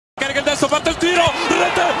adesso parte il tiro,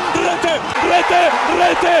 rete,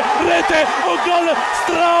 un gol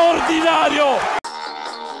straordinario.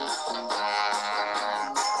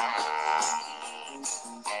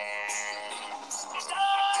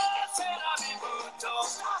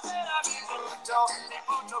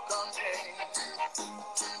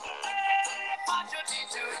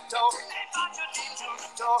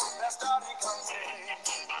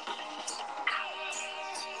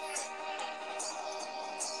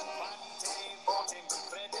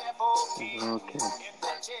 Okay.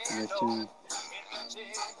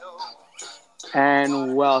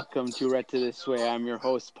 And welcome to Red to This Way. I'm your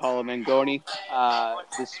host, Paulo Mangoni.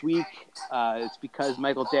 This week, it's because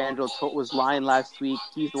Michael D'Angelo was lying last week.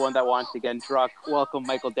 He's the one that wanted to get drunk. Welcome,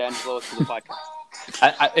 Michael D'Angelo, to the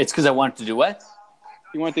podcast. It's because I wanted to do what?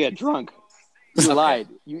 You wanted to get drunk. You lied.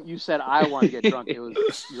 You said I want to get drunk.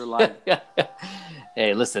 You're lying.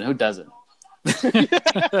 Hey, listen, who doesn't? It's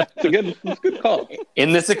a good call.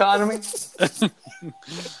 In this economy?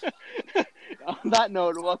 On that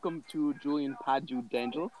note, welcome to Julian Paju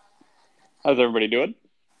D'Angelo. How's everybody doing?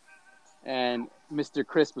 And Mr.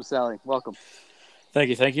 Chris Buselli. Welcome.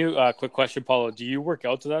 Thank you. Quick question, Paulo. Do you work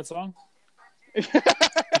out to that song?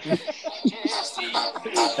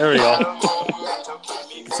 There we go.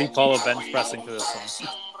 You can see Paulo bench pressing to this song.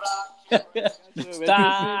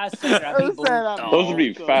 Those would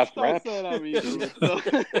be fast raps.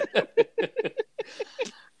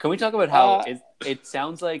 Can we talk about how it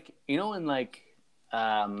sounds like, in like,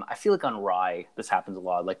 I feel like on Rye, this happens a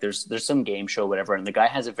lot. Like there's some game show, whatever, and the guy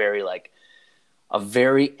has a very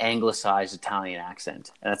anglicized Italian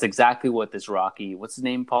accent. And that's exactly what this Rocky, what's his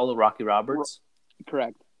name, Paulo? Rocky Roberts?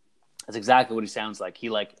 Correct. That's exactly what he sounds like. He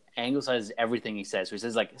anglicizes everything he says. So he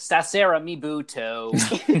says Stasera mi butto.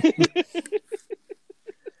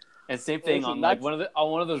 And same thing on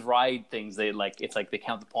one of those ride things. They it's like they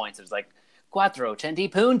count the points. It's like quattro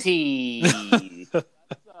centi punti.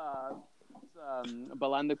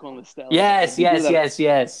 Ballando con le Stelle. Yes. They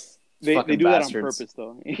do that on purpose,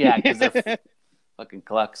 though. Yeah, because they're fucking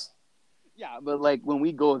clucks. Yeah, but when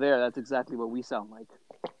we go there, that's exactly what we sound like.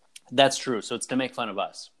 That's true. So it's to make fun of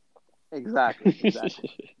us. Exactly.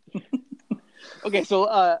 Okay, so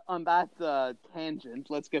on that tangent,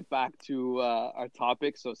 let's get back to our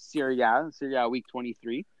topic. So Serie A week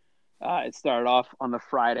 23. It started off on the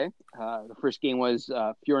Friday. The first game was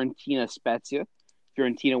Fiorentina Spezia.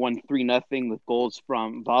 Fiorentina won 3-0 with goals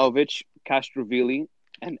from Vlahovic, Castrovilli,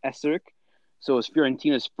 and Eseric. So it was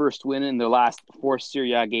Fiorentina's first win in their last four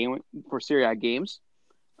Serie A games.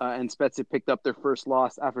 And Spezia picked up their first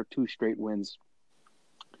loss after 2 straight wins.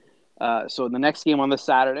 So the next game on the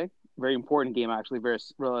Saturday, very important game actually,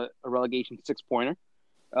 a relegation 6-pointer.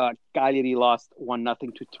 Cagliari lost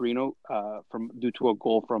 1-0 to Torino due to a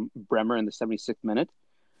goal from Bremer in the 76th minute.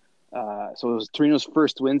 So it was Torino's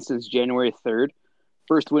first win since January 3rd.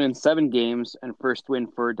 First win in 7 games and first win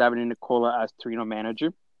for Davide Nicola as Torino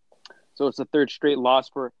manager. So it's the third straight loss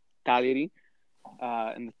for Cagliari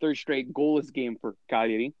and the third straight goalless game for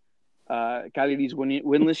Cagliari. Cagliari's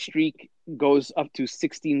winless streak goes up to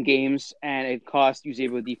 16 games, and it cost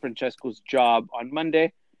Eusebio Di Francesco's job on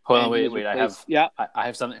Monday. Hold on, wait. I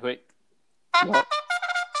have something. Wait. No.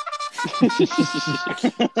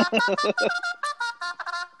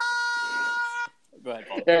 Go ahead,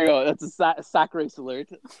 Paul. There you go. That's a sack race alert.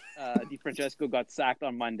 Di Francesco got sacked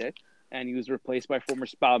on Monday, and he was replaced by former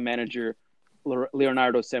Spal manager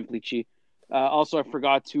Leonardo Semplici. Also, I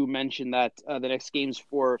forgot to mention that the next games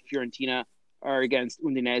for Fiorentina are against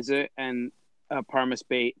Udinese and Parma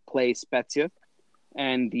play Spezia.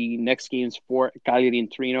 And the next games for Cagliari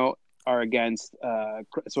and Torino are against,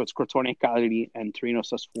 so it's Crotone, Cagliari, and Torino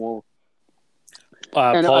Sassuolo.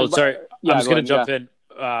 Paul, sorry. Yeah, I'm just going to jump in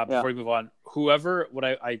before we move on. Whoever,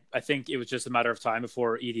 I think it was just a matter of time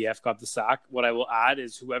before EDF got the sack. What I will add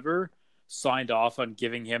is whoever signed off on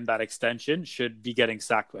giving him that extension should be getting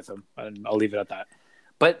sacked with him, and I'll leave it at that.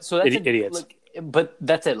 But so that's idiots. But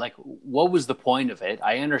that's it. What was the point of it?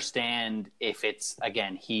 I understand if it's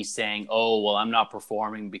he's saying, "Oh, well, I'm not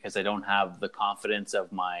performing because I don't have the confidence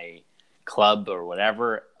of my club or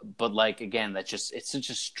whatever." But it's such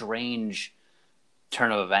a strange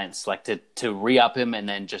turn of events. To re-up him and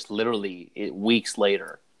then just literally weeks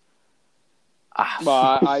later.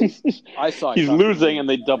 Well, I saw he's losing and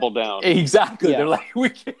they double down. Exactly. Yeah. They're like,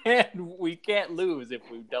 we can't lose if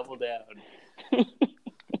we double down.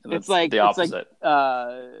 It's like the opposite.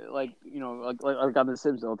 Like on The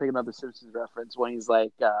Simpsons. I'll take another Simpsons reference when he's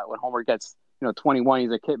like, when Homer gets 21, he's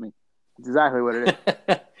like, hit me. It's exactly what it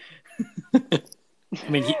is. I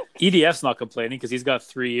mean, EDF's not complaining because he's got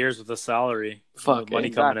 3 years with a salary, money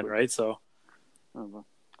coming in, right? So,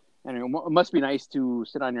 Anyway, it must be nice to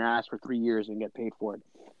sit on your ass for 3 years and get paid for it.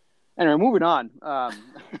 Anyway, moving on.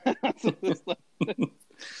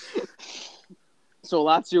 So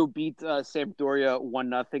Lazio beat Sampdoria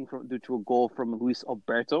 1-0 due to a goal from Luis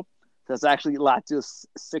Alberto. So that's actually Lazio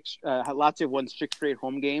won 6 straight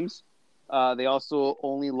home games. They also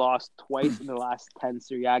only lost twice in the last 10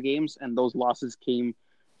 Serie A games, and those losses came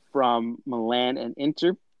from Milan and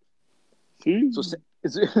Inter. So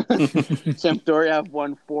Sampdoria have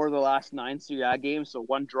won 4 of the last 9 Serie A games, so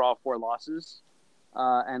 1 draw, 4 losses.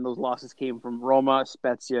 And those losses came from Roma,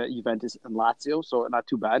 Spezia, Juventus, and Lazio, so not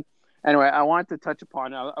too bad. Anyway, I wanted to touch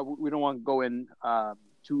upon, we don't want to go in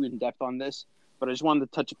too in-depth on this, but I just wanted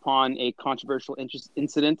to touch upon a controversial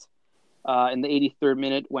incident. In the 83rd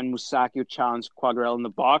minute, when Musacchio challenged Quagliarella in the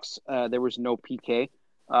box, there was no PK.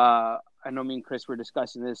 I know me and Chris were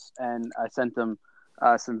discussing this, and I sent them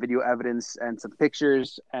some video evidence and some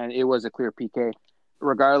pictures, and it was a clear PK.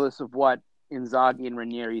 Regardless of what Inzaghi and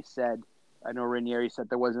Ranieri said, I know Ranieri said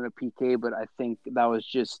there wasn't a PK, but I think that was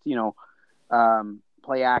just,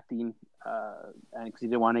 play acting, and because he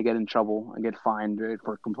didn't want to get in trouble and get fined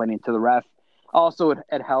for complaining to the ref. Also,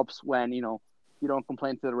 it helps when, you don't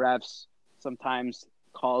complain to the refs. Sometimes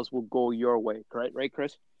calls will go your way, right,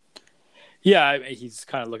 Chris? Yeah, he's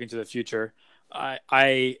kind of looking to the future.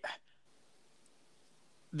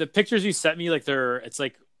 The pictures you sent me, it's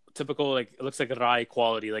like typical, like it looks like Rai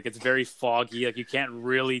quality. Like it's very foggy. Like you can't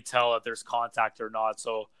really tell if there's contact or not.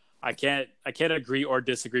 So I can't agree or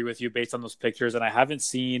disagree with you based on those pictures. And I haven't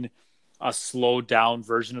seen a slowed down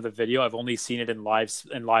version of the video. I've only seen it in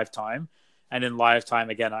live time. And in live time,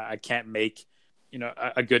 again, I can't make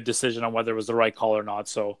a good decision on whether it was the right call or not.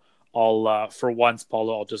 So I'll for once,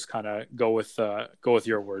 Paulo, I'll just kind of go with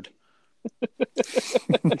your word.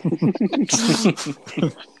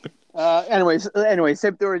 Anyway,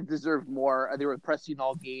 Sampdoria deserved more. They were pressing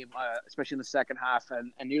all game, especially in the second half,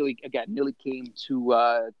 and nearly came to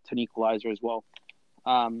an equalizer as well.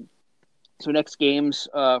 So next games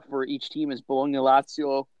for each team is Bologna,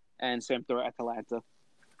 Lazio, and Sampdoria, Atalanta.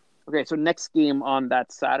 Okay, so next game on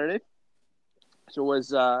that Saturday. So it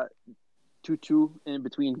was 2-2 in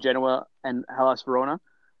between Genoa and Hellas Verona.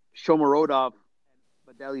 Shomurodov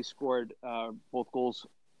and Badelli scored both goals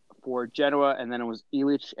for Genoa, and then it was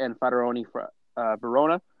Ilic and Federoni for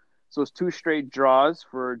Verona. So it's 2 straight draws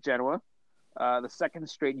for Genoa. The second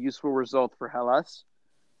straight useful result for Hellas.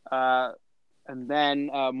 And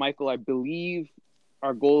then, Michael, I believe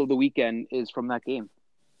our goal of the weekend is from that game.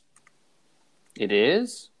 It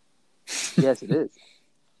is? Yes, it is.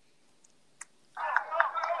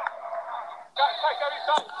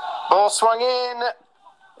 Ball swung in.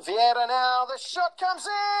 Vieira now. The shot comes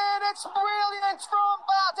in. It's brilliant from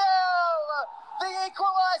Badel. The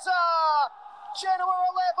equalizer. Genoa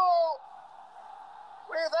level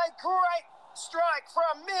with a great strike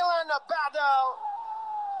from Milan Badel.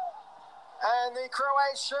 And the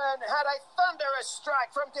Croatian had a thunderous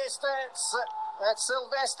strike from distance that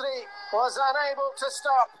Silvestri was unable to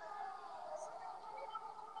stop.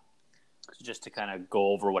 Just to kind of go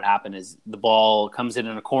over what happened is the ball comes in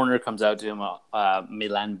a corner, comes out to him,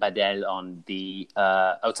 Milan Badel on the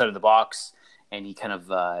outside of the box, and he kind of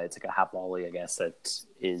it's like a half volley, I guess, that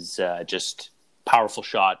is just powerful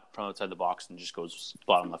shot from outside the box and just goes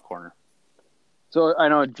bottom left corner. So I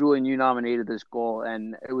know, Julian, you nominated this goal,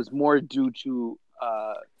 and it was more due to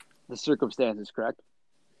the circumstances, correct?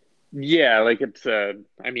 Yeah, it's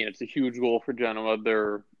a huge goal for Genoa.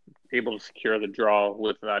 They're able to secure the draw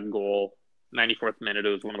with that goal. 94th minute, it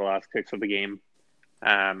was one of the last kicks of the game.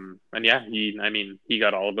 And yeah, he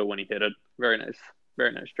got all of it when he hit it. Very nice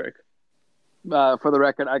strike. For the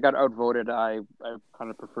record, I got outvoted. I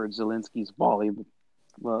kind of preferred Zielinski's volley. But,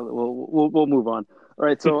 well, we'll move on. All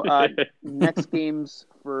right, so next games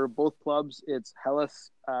for both clubs, it's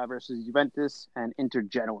Hellas versus Juventus and Inter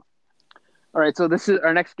Genoa. All right, so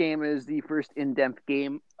our next game is the first in-depth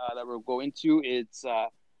game that we'll go into. It's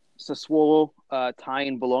Sassuolo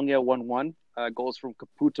tying Bologna 1-1, goals from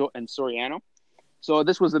Caputo and Soriano. So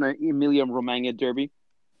this was an Emilia-Romagna derby.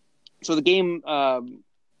 So the game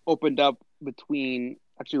opened up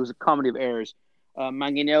it was a comedy of errors.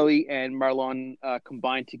 Manganelli and Marlon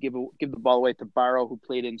combined to give the ball away to Barrow, who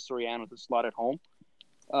played in Soriano to slot it home.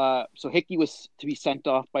 So Hickey was to be sent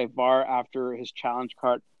off by VAR after his challenge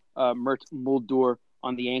caught Mert Muldur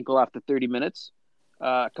on the ankle after 30 minutes.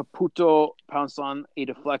 Caputo pounced on a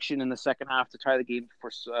deflection in the second half to tie the game for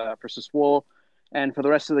Sassuolo, and for the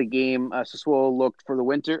rest of the game, Sassuolo looked for the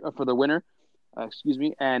winner.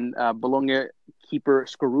 And Bologna keeper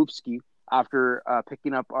Skorupski, after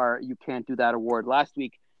picking up our "You Can't Do That" award last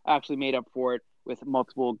week, actually made up for it with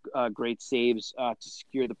multiple great saves to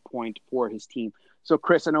secure the point for his team. So,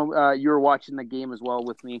 Chris, I know you were watching the game as well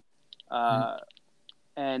with me.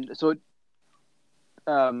 And so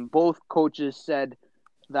both coaches said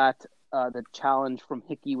that the challenge from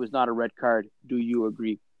Hickey was not a red card. Do you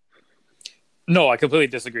agree? No, I completely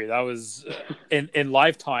disagree. That was in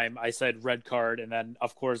live time. I said red card, and then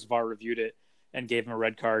of course VAR reviewed it and gave him a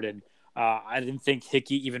red card. And I didn't think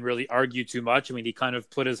Hickey even really argued too much. I mean, he kind of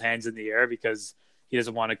put his hands in the air because he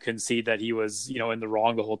doesn't want to concede that he was, in the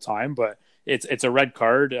wrong the whole time. But it's a red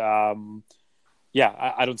card. I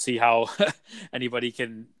don't see how anybody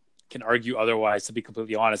can argue otherwise. To be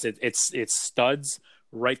completely honest, it's studs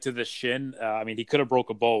right to the shin. I mean, he could have broke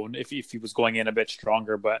a bone if he was going in a bit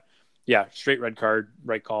stronger, but yeah, straight red card,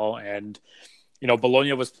 right call. And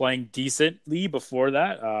Bologna was playing decently before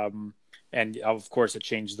that, and of course, it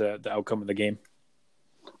changed the outcome of the game.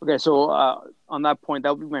 Okay, so on that point,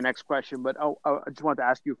 that would be my next question. But I just wanted to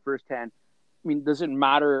ask you firsthand. I mean, does it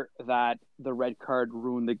matter that the red card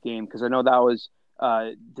ruined the game? Because I know that was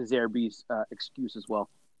De Zerbi's excuse as well.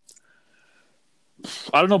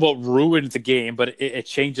 I don't know about ruined the game, but it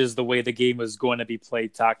changes the way the game is going to be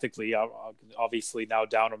played tactically. Obviously, now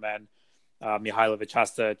down a man, Mihailovic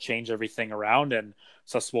has to change everything around, and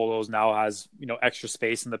Sassuolo now has extra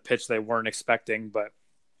space in the pitch they weren't expecting. But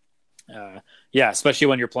especially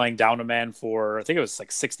when you're playing down a man for, I think it was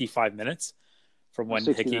like 65 minutes from when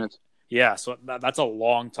Hickey. Minutes. Yeah, so that's a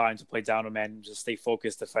long time to play down a man and just stay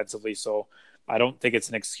focused defensively. So I don't think it's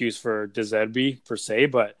an excuse for De Zerbi per se,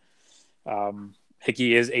 but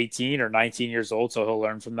Hickey is 18 or 19 years old, so he'll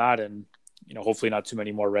learn from that, and hopefully not too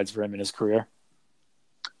many more reds for him in his career.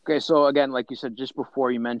 Okay, so again, like you said just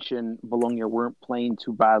before, you mentioned Bologna weren't playing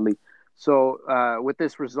too badly. So with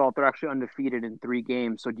this result, they're actually undefeated in 3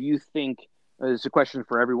 games. So do you think, this is a question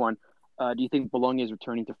for everyone, do you think Bologna is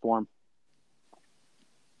returning to form?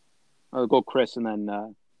 I'll go Chris and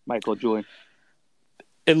then Michael, Julian.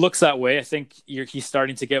 It looks that way. I think he's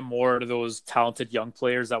starting to get more of those talented young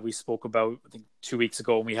players that we spoke about, I think 2 weeks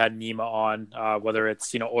ago when we had Nima on, whether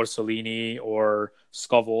it's, Orsolini or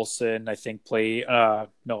Skov Olsen, I think play.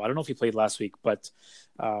 No, I don't know if he played last week, but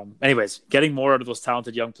anyways, getting more out of those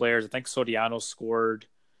talented young players. I think Soriano scored.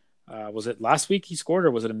 Was it last week he scored,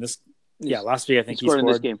 or was it in this? Yeah, last week I think he scored in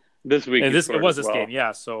this game. This week. It was this game,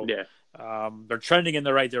 yeah. So yeah. They're trending in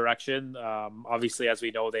the right direction. Obviously, as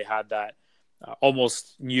we know, they had that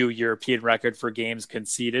almost new European record for games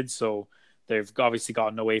conceded. So they've obviously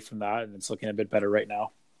gotten away from that, and it's looking a bit better right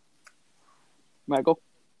now. Michael?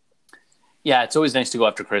 Yeah, it's always nice to go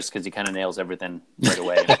after Chris because he kind of nails everything right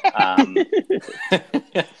away.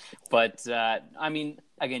 But, I mean,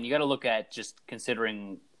 again, you got to look at just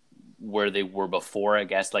considering where they were before, I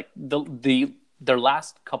guess. Like, their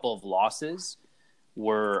last couple of losses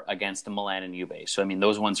were against the Milan and Juve. So, I mean,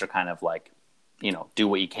 those ones are kind of like, do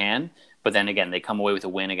what you can. But then again, they come away with a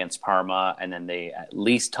win against Parma, and then they at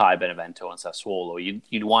least tie Benevento and Sassuolo.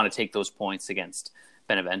 You'd want to take those points against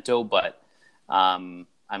Benevento, but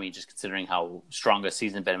I mean, just considering how strong a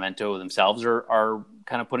season Benevento themselves are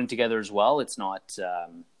kind of putting together as well, it's not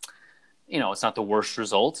it's not the worst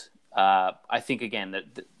result. I think again that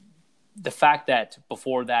the fact that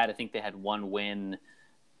before that, I think they had 1 win.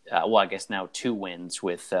 I guess now 2 wins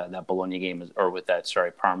with that Bologna game, or with that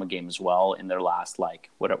Parma game as well in their last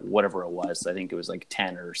whatever it was. I think it was like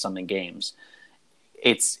 10 or something games.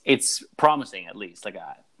 It's promising, at least. Like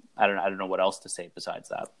I don't know what else to say besides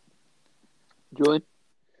that. Julian?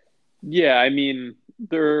 Yeah, I mean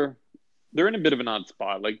they're in a bit of an odd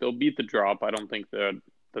spot. Like they'll beat the drop. I don't think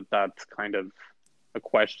that's kind of a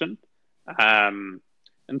question.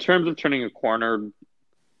 In terms of turning a corner,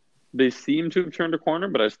 they seem to have turned a corner,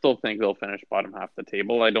 but I still think they'll finish bottom half of the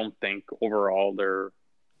table. I don't think overall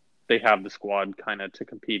they have the squad kind of to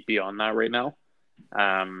compete beyond that right now.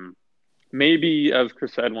 Maybe, as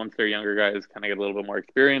Chris said, once their younger guys kind of get a little bit more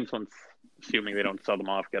experience, once assuming they don't sell them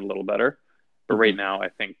off, get a little better. But right now, I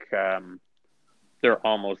think they're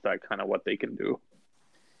almost at kind of what they can do.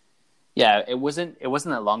 Yeah, it wasn't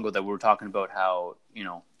that long ago that we were talking about how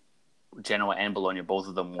Genoa and Bologna, both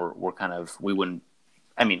of them were kind of we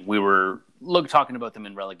were talking about them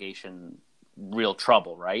in relegation, real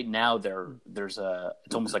trouble, right? Now it's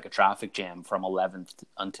almost like a traffic jam from 11th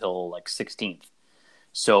until like 16th.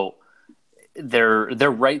 So they're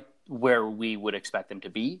right where we would expect them to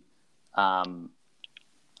be.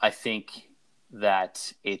 I think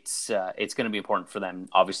that it's going to be important for them,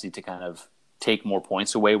 obviously, to kind of take more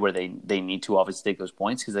points away where they need to obviously take those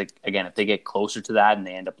points. Because, again, if they get closer to that and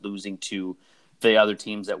they end up losing to the other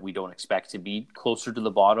teams that we don't expect to be closer to the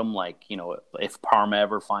bottom, like, if Parma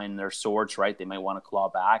ever find their sorts, right, they might want to claw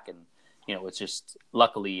back and it's just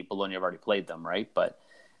luckily Bologna have already played them, right? But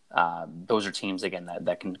those are teams again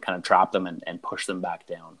that can kind of trap them and push them back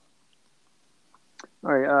down.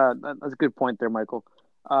 All right, that's a good point there, Michael.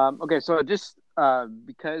 Okay, so just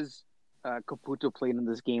because Caputo played in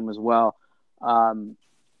this game as well,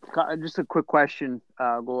 just a quick question.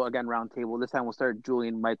 Go again round table. This time we'll start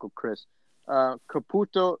Julian, Michael, Chris.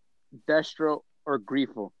 Caputo, Destro, or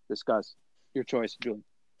Grifo? Discuss your choice, Julian.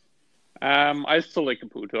 I still like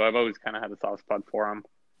Caputo. I've always kind of had a soft spot for him.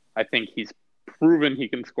 I think he's proven he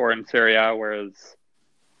can score in Serie A, whereas,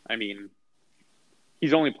 I mean,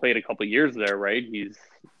 he's only played a couple years there, right? He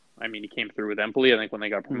came through with Empoli, I think, when they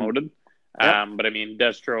got promoted. Yep. But I mean,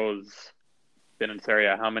 Destro's been in Serie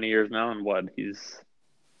A how many years now? And he's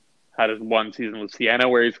had his one season with Siena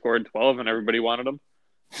where he scored 12 and everybody wanted him.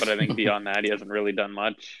 But I think beyond that, he hasn't really done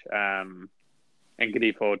much. And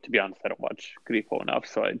Grifo, to be honest, I don't watch Grifo enough,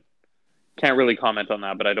 so I can't really comment on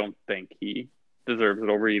that, but I don't think he deserves it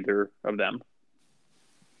over either of them.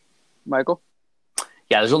 Michael?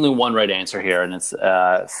 Yeah, there's only one right answer here, and it's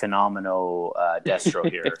Fenomeno Destro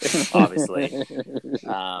here, obviously.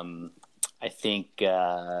 I think,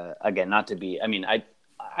 again, not to be – I mean, I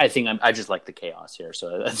think I just like the chaos here,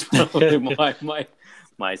 so that's probably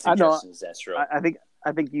my suggestion is Destro.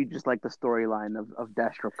 I think you just like the storyline of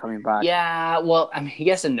Destro coming back. Yeah, well, I mean,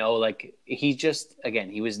 yes and no. Like, he just, again,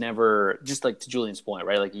 he was never, just like to Julian's point,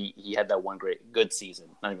 right? Like, he had that one good season.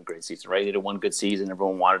 Not even great season, right? He had one good season.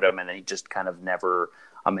 Everyone wanted him, and then he just kind of never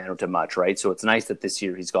amounted to much, right? So it's nice that this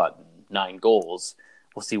year he's gotten 9 goals.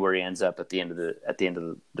 We'll see where he ends up at the end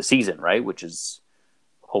of the season, right? Which is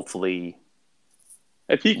hopefully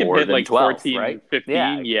if he can more hit than like 12, 14, right?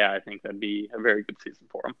 15, yeah, I think that'd be a very good season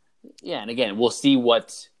for him. Yeah, and again, we'll see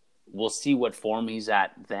what form he's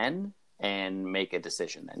at then, and make a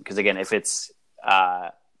decision then. Because again, if it's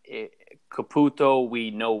Caputo,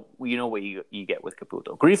 we know what you get with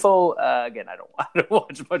Caputo. Grifo, again, I don't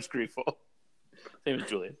watch much Grifo. Same as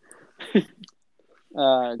Julian.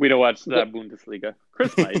 We don't watch the Bundesliga.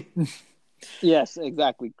 Chris might. Yes,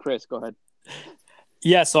 exactly. Chris, go ahead.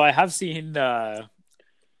 Yeah, so I have seen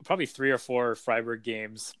probably 3 or 4 Freiburg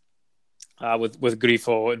games with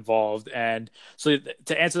Grifo involved. And so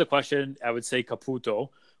to answer the question, I would say Caputo.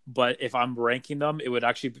 But if I'm ranking them, it would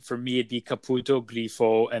actually, for me, it'd be Caputo,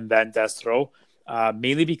 Grifo, and then Destro.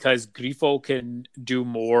 Mainly because Grifo can do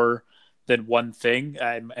more than one thing.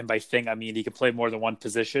 And by thing, I mean he can play more than one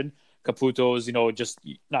position. Caputo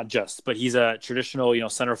is, but he's a traditional,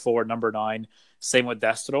 center forward, number 9. Same with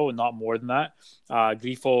Destro, and not more than that.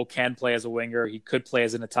 Grifo can play as a winger. He could play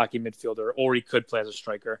as an attacking midfielder, or he could play as a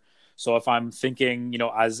striker. So if I'm thinking,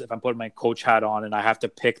 if I'm putting my coach hat on and I have to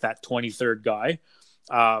pick that 23rd guy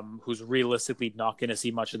who's realistically not going to see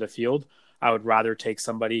much of the field, I would rather take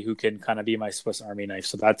somebody who can kind of be my Swiss Army knife.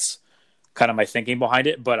 So that's kind of my thinking behind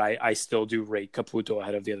it, but I still do rate Caputo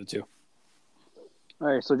ahead of the other two. All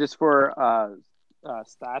right, so just for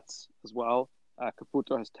stats as well,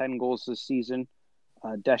 Caputo has 10 goals this season,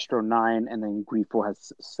 Destro 9, and then Grifo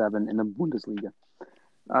has 7 in the Bundesliga.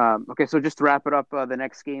 Okay, so just to wrap it up, the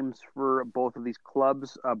next games for both of these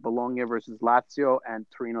clubs, Bologna versus Lazio and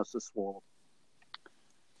Torino Sassuolo.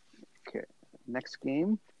 Okay, next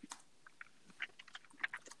game.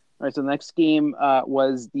 All right, so the next game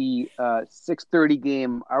was the 6:30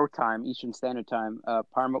 game, our time, Eastern Standard Time,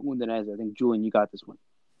 Parma Udinese. I think, Julian, you got this one.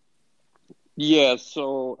 Yeah,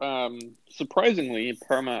 so surprisingly,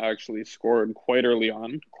 Parma actually scored quite early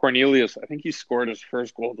on. Cornelius, I think he scored his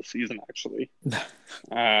first goal of the season, actually.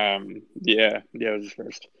 Yeah, it was his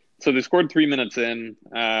first. So they scored 3 minutes in,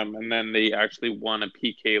 and then they actually won a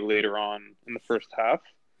PK later on in the first half.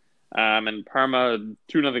 And Parma,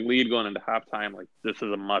 2-0 lead going into halftime. Like, this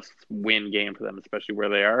is a must-win game for them, especially where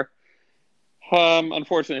they are.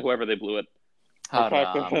 Unfortunately, whoever they blew it.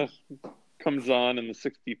 Comes on in the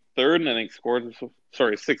 63rd and I think scores,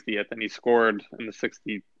 60th, and he scored in the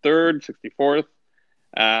 63rd, 64th.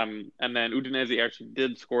 And then Udinese actually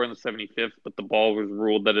did score in the 75th, but the ball was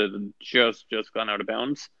ruled that it had just gone out of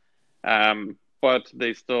bounds. But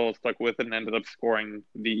they still stuck with it and ended up scoring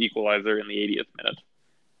the equalizer in the 80th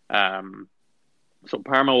minute. So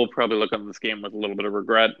Parma will probably look on this game with a little bit of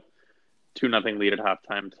regret. 2-0 lead at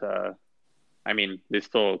halftime they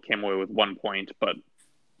still came away with 1 point, but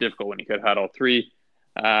difficult when you could have had all 3.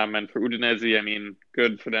 And for Udinese,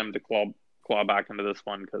 good for them to claw back into this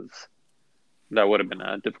one, because that would have been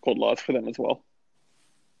a difficult loss for them as well.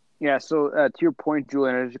 Yeah, so to your point,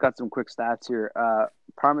 Julian, I just got some quick stats here.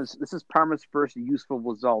 This is Parma's first useful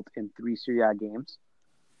result in 3 Serie A games.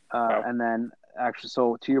 Wow. And then, actually,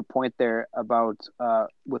 so to your point there about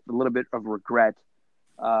with a little bit of regret,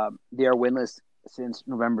 they are winless since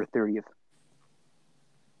November 30th.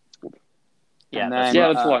 Yeah, And that's then,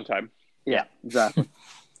 Yeah, that's a long time. Yeah, exactly.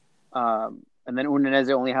 And then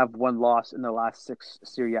Udinese only have one loss in the last 6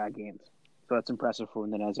 Serie A games. So that's impressive for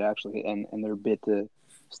Udinese, actually, and their bid to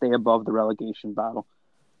stay above the relegation battle.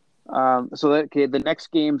 The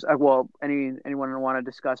next games. Anyone want to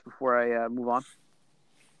discuss before I move on?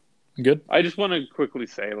 Good. I just want to quickly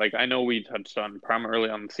say, like, I know we touched on Parma early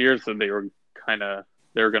on this year, so they were going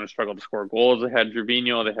to struggle to score goals. They had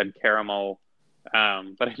Gervinho, they had Caramo,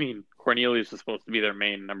 but I mean, Cornelius is supposed to be their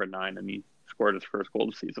main number 9, and he scored his first goal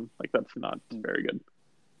of the season. Like, that's not very good.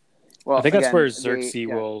 Well, I think that's where Xerxes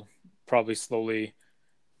will probably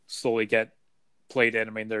slowly get played in.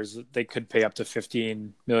 I mean, they could pay up to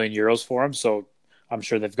 15 million euros for him, so I'm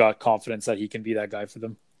sure they've got confidence that he can be that guy for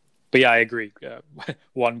them. But yeah, I agree.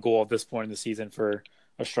 One goal at this point in the season for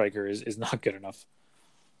a striker is not good enough.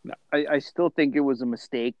 No, I still think it was a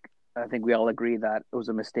mistake. I think we all agree that it was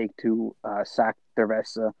a mistake to sack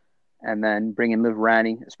Dervesa and then bring in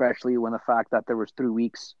Livrani, especially when the fact that there was 3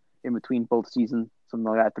 weeks in between both seasons, something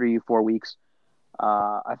like that, 3-4 weeks.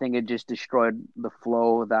 I think it just destroyed the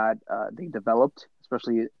flow that they developed,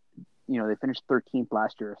 especially, they finished 13th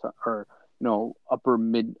last year, or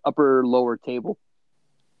upper lower table.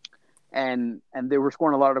 And they were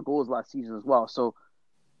scoring a lot of goals last season as well. So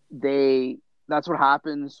that's what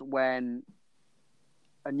happens when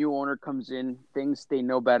a new owner comes in, thinks they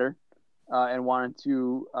know better, and wanted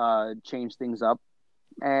to change things up.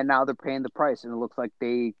 And now they're paying the price, and it looks like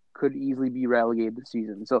they could easily be relegated this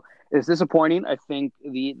season. So it's disappointing. I think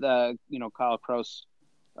the Kyle Kraus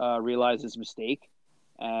realized his mistake,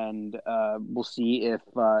 and we'll see if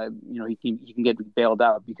he can get bailed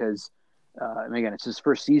out, because again, it's his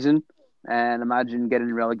first season, and imagine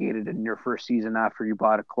getting relegated in your first season after you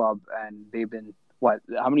bought a club, and they've been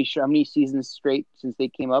how many seasons straight since they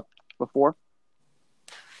came up before?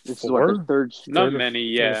 This is what, the third, not many,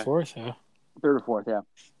 yeah, third or fourth, yeah. Third or fourth, yeah.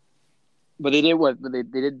 But they did what? But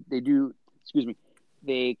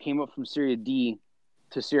they came up from Serie D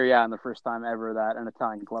to Serie A in the first time ever that an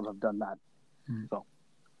Italian club have done that. So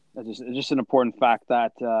it's just an important fact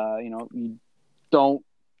that you don't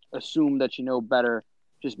assume that you know better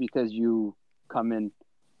just because you come in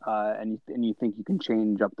and you think you can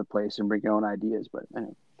change up the place and bring your own ideas. But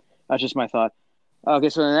anyway, that's just my thought. Okay,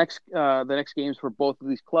 so the next games for both of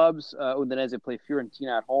these clubs, Udinese play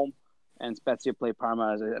Fiorentina at home, and Spezia play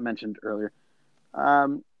Parma, as I mentioned earlier.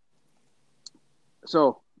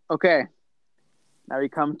 Okay. Now we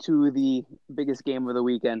come to the biggest game of the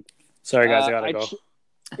weekend. Sorry, guys, I gotta go.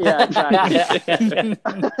 Yeah, exactly.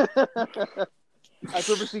 I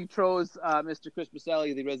purposely chose Mr. Chris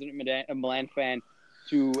Baselli, the resident Milan fan,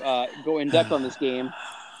 to go in depth on this game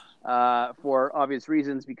for obvious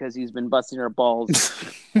reasons, because he's been busting our balls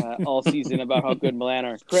all season about how good Milan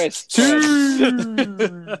are. Chris,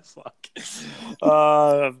 fuck.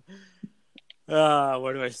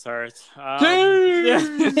 Where do I start?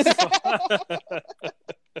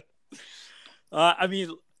 I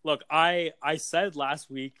mean, look, I said last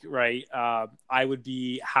week, right, I would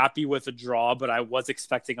be happy with a draw, but I was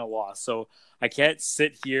expecting a loss. So I can't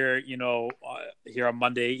sit here, here on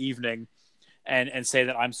Monday evening and say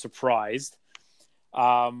that I'm surprised.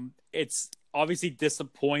 It's obviously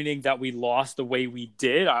disappointing that we lost the way we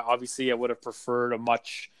did. I would have preferred a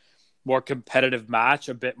much more competitive match,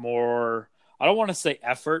 a bit more, I don't want to say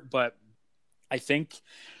effort, but I think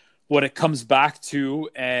what it comes back to,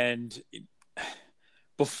 and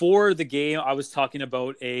before the game, I was talking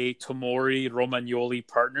about a Tomori-Romagnoli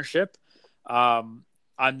partnership.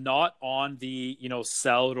 I'm not on the,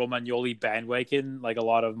 sell Romagnoli bandwagon like a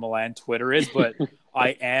lot of Milan Twitter is, but I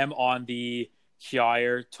am on the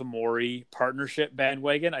Kjaer-Tomori partnership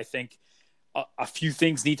bandwagon. I think a few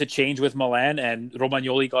things need to change with Milan, and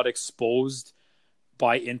Romagnoli got exposed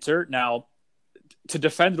by Inter. Now, to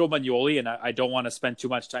defend Romagnoli, and I don't want to spend too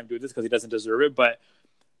much time doing this because he doesn't deserve it, but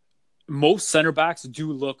most center backs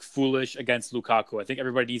do look foolish against Lukaku. I think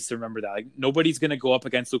everybody needs to remember that. Like, nobody's going to go up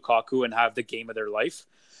against Lukaku and have the game of their life.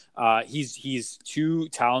 He's too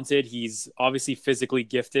talented. He's obviously physically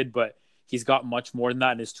gifted, but he's got much more than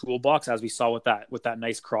that in his toolbox, as we saw with that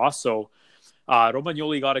nice cross. So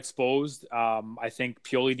Romagnoli got exposed. I think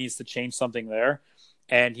Pioli needs to change something there,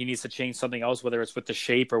 and he needs to change something else, whether it's with the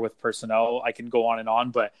shape or with personnel. I can go on and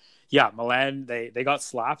on, but yeah, Milan, they got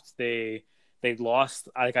slapped. They lost,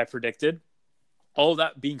 like I predicted. All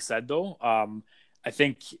that being said, though, I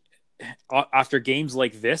think after games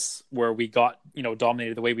like this, where we got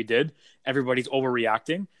dominated the way we did, everybody's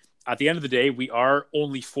overreacting. At the end of the day, we are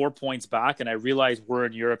only 4 points back, and I realize we're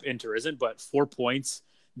in Europe, Inter isn't, but 4 points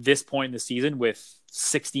this point in the season with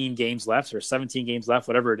 16 games left or 17 games left,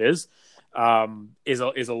 whatever it is, there's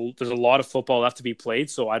a lot of football left to be played.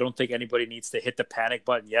 So I don't think anybody needs to hit the panic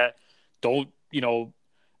button yet. Don't,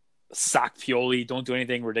 sack Pioli. Don't do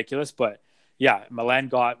anything ridiculous. But yeah, Milan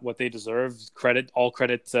got what they deserved. All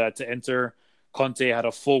credit to Inter. Conte had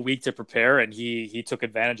a full week to prepare, and he took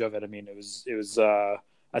advantage of it. I mean, it was a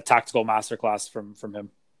tactical masterclass from him.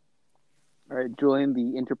 All right, Julian,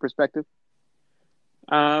 the Inter perspective.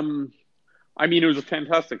 I mean, it was a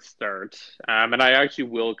fantastic start, and I actually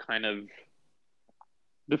will kind of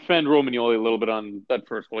defend Romagnoli a little bit on that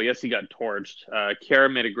first goal. Yes, he got torched. Chiara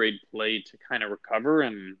made a great play to kind of recover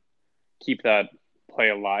and keep that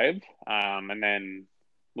play alive, and then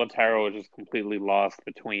Lautaro was just completely lost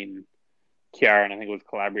between Chiara and I think it was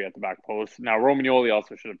Calabria at the back post. Now, Romagnoli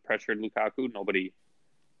also should have pressured Lukaku. Nobody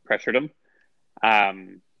pressured him.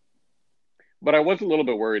 But I was a little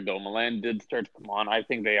bit worried, though. Milan did start to come on. I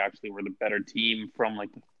think they actually were the better team from like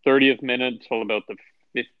the 30th minute till about the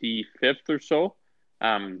 55th or so,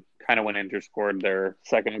 kind of when Inter scored their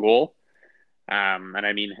second goal. And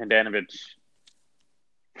I mean, Handanovic,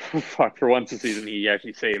 for once this season, he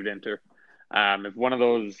actually saved Inter.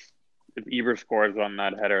 If Ibra scores on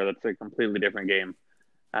that header, that's a completely different game.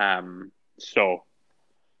 So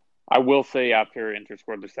I will say after Inter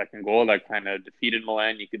scored the second goal, that kind of defeated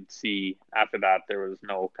Milan. You could see after that there was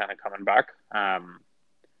no kind of coming back.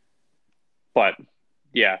 But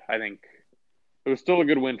yeah, I think it was still a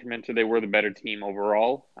good win from Inter. They were the better team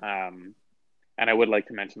overall. And I would like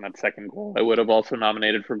to mention that second goal. I would have also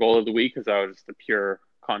nominated for goal of the week because that was just the pure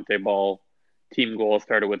Conte ball. Team goal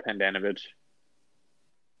started with Handanovic.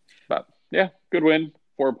 But yeah, good win.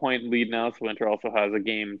 4-point lead now. So Inter also has a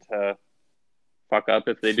game to fuck up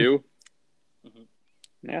if they do.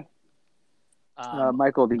 Yeah.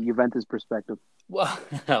 Michael, the Juventus perspective.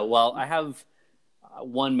 Well, I have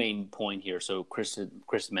one main point here. So Chris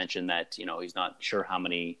mentioned that he's not sure how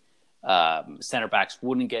many center backs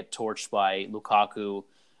wouldn't get torched by Lukaku.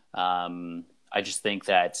 I just think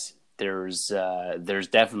that there's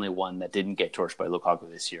definitely one that didn't get torched by Lukaku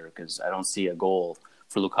this year because I don't see a goal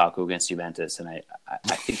for Lukaku against Juventus, and I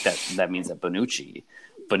think that means that Bonucci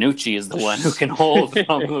is the one who can hold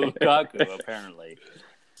from Lukaku, apparently.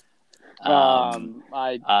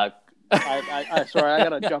 Sorry, I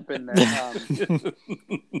gotta jump in there.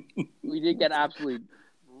 We did get absolutely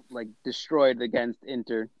destroyed against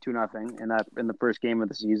Inter 2-0 in the first game of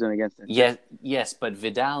the season against Inter. Yes, but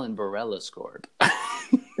Vidal and Barella scored.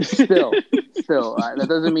 Still, that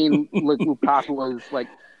doesn't mean Lukaku was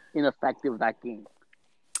ineffective that game.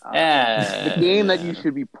 The game that you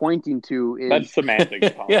should be pointing to is... That's semantics,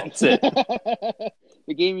 Paul. That's it.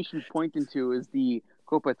 The game you should be pointing to is the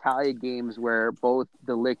Coppa Italia games where both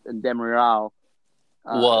De Ligt and Demiral...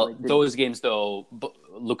 those games, though,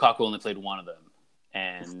 Lukaku only played one of them.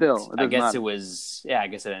 And still, I guess matter. It was... Yeah, I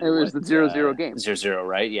guess it ended It was the 0-0 game. 0-0,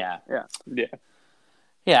 right? Yeah.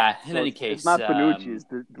 Yeah, in any case... It's not Bonucci, it's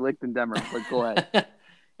De Ligt and Demiral, but go ahead.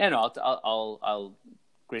 Yeah, no, I'll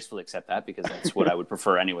gracefully accept that because that's what I would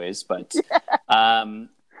prefer anyways. But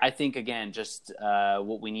I think, again, just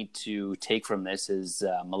what we need to take from this is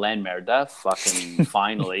Milan Merda fucking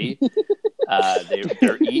finally.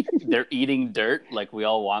 They're eating dirt like we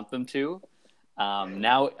all want them to.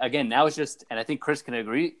 Now it's just, and I think Chris can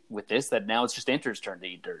agree with this, that now it's just Inter's turn to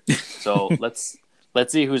eat dirt. So let's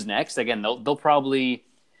see who's next. Again, they'll probably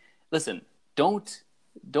listen. Don't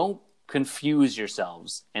confuse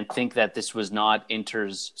yourselves and think that this was not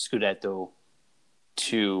Inter's Scudetto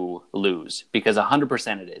to lose, because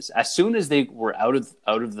 100% it is. As soon as they were out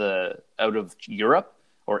of Europe,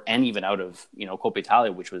 and even out of Coppa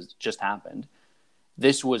Italia, which was just happened,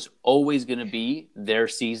 this was always going to be their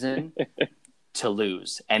season to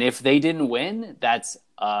lose. And if they didn't win, that's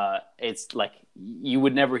it's like you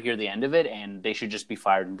would never hear the end of it, and they should just be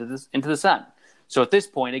fired into the sun. So at this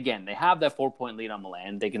point, again, they have that 4-point lead on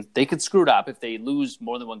Milan. They could screw it up if they lose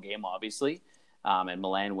more than one game, obviously, and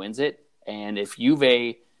Milan wins it. And if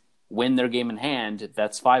Juve win their game in hand,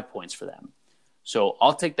 that's 5 points for them. So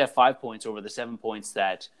I'll take that 5 points over the 7 points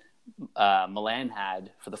that Milan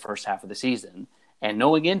had for the first half of the season. And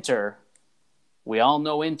knowing Inter, we all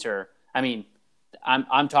know Inter. I mean,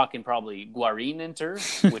 I'm talking probably Guarin Inter,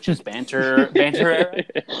 which is banter era.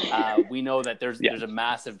 We know that there's a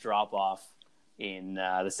massive drop off in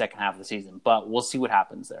the second half of the season, but we'll see what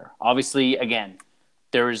happens there. Obviously, again,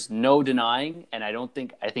 there is no denying, and I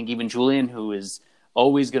think even Julian, who is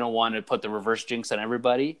always going to want to put the reverse jinx on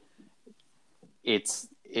everybody, it's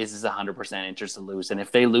 100% interest to lose. And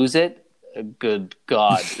if they lose it, good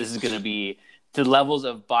God, this is going to be to the levels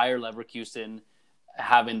of Bayer Leverkusen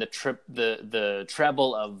having the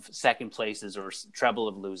treble of second places or treble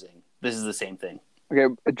of losing. This is the same thing.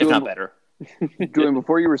 Okay, Julian, if not better. Julian,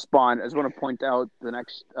 before you respond, I just want to point out the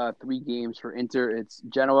next 3 games for Inter. It's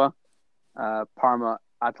Genoa, Parma,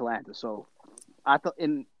 Atalanta. So,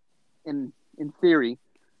 in theory,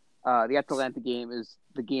 the Atalanta game is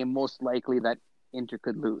the game most likely that Inter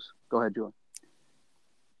could lose. Go ahead, Julian.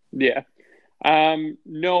 Yeah.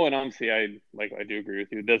 No, and honestly, I do agree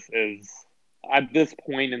with you. This is, at this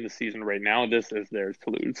point in the season right now, this is theirs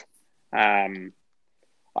to lose.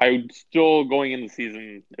 I still, going in the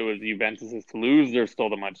season, it was Juventus' to lose. They're still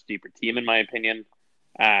the much deeper team, in my opinion.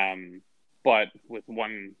 But with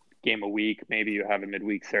 1 game a week, maybe you have a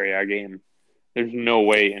midweek Serie A game. There's no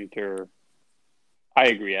way Inter. I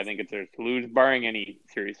agree. I think it's theirs to lose, barring any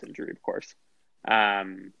serious injury, of course.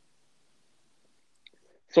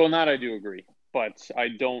 So in that, I do agree. But I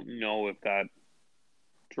don't know if that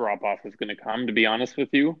drop-off is going to come, to be honest with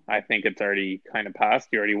you. I think it's already kind of passed.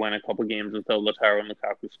 You already went a couple games without Lautaro and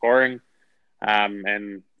Lukaku scoring.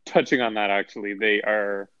 And touching on that, actually, they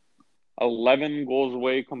are 11 goals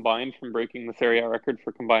away combined from breaking the Serie A record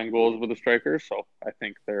for combined goals with a striker. So I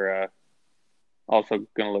think they're also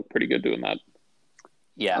going to look pretty good doing that.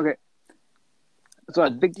 Yeah. Okay. So I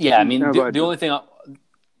think, yeah, I mean, the only thing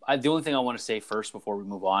I want to say first before we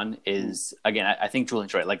move on is, again, I think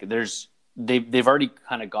Julian's right. Like, they've already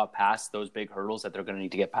kind of got past those big hurdles that they're going to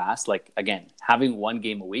need to get past. Like, again, having 1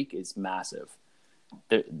 game a week is massive.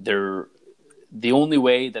 They're the only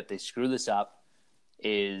way that they screw this up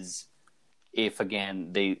is if,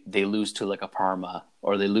 again, they lose to like a Parma,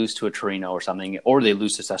 or they lose to a Torino or something, or they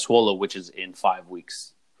lose to Sassuolo, which is in 5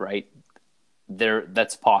 weeks, right?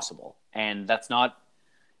 That's possible, and that's not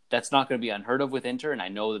going to be unheard of with Inter. And I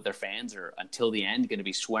know that their fans are, until the end, going to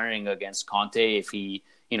be swearing against Conte if he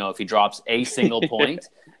drops a single point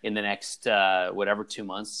in the next 2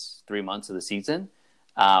 months, 3 months of the season.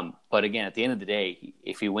 But again, at the end of the day,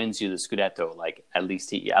 if he wins you the Scudetto, like at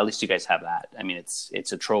least you guys have that. I mean,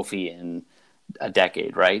 it's a trophy in a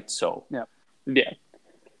decade, right? So yeah.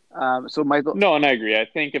 So Michael, no, and I agree. I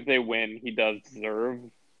think if they win, he does deserve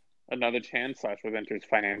another chance. With Inter's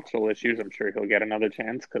financial issues, I'm sure he'll get another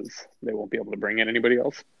chance because they won't be able to bring in anybody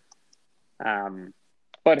else.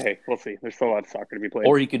 But hey, we'll see. There's still a lot of soccer to be played.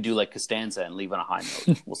 Or he could do like Costanza and leave on a high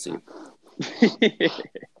note. We'll see.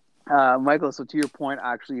 Michael, so to your point,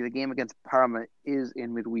 actually, the game against Parma is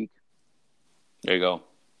in midweek. There you go.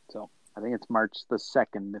 So I think it's March the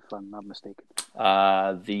 2nd, if I'm not mistaken.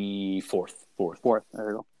 The 4th. 4th.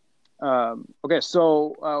 There you go. Okay,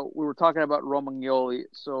 so we were talking about Romagnoli.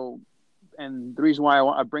 So, and the reason why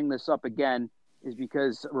I bring this up again is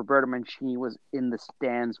because Roberto Mancini was in the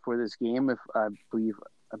stands for this game. If I believe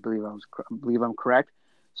I'm correct.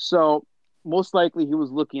 So most likely he was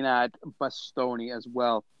looking at Bastoni as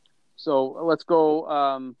well. So let's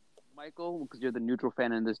go, Michael, because you're the neutral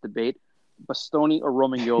fan in this debate. Bastoni or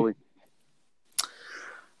Romagnoli?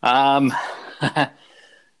 I'd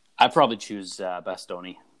probably choose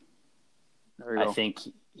Bastoni. I think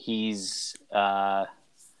he's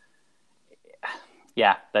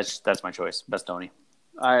that's my choice, Bastoni.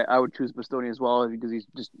 I would choose Bastoni as well because he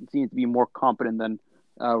just seems to be more competent than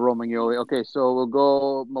Romagnoli. Okay, so we'll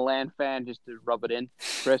go Milan fan just to rub it in.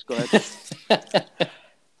 Chris, go ahead.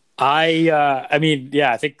 I mean,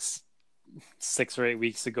 yeah, I think 6 or 8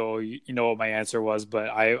 weeks ago, you know what my answer was, but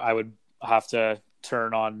I would have to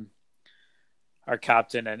turn on our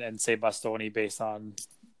captain and say Bastoni based on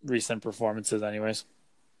recent performances anyways.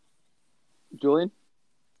 Julian?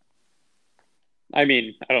 I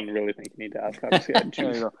mean, I don't really think you need to ask. Obviously, I'd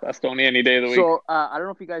choose Bastoni any day of the week. So, I don't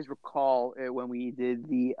know if you guys recall when we did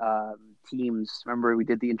the teams. Remember, we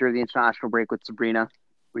did the international break with Sabrina.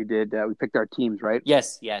 We did. We picked our teams, right?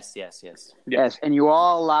 Yes. Yes, and you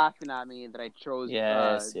all laughing at me that I chose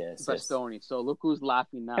Bastoni. Yes. So look who's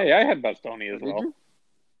laughing now. Hey, I had Bastoni as well. You?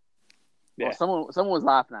 Yeah. Well, someone was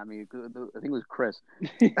laughing at me. I think it was Chris.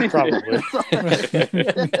 Probably.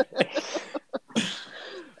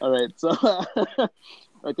 All right. So,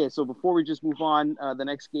 okay. So before we just move on, the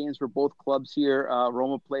next games for both clubs here: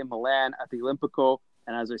 Roma play Milan at the Olimpico,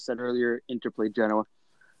 and as I said earlier, Inter play Genoa.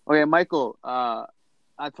 Okay, Michael.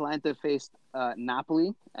 Atalanta faced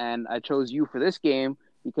Napoli, and I chose you for this game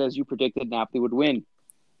because you predicted Napoli would win.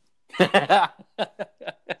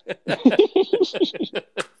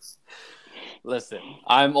 Listen,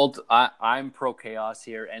 I'm pro chaos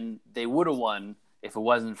here, and they would have won if it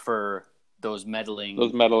wasn't for those meddling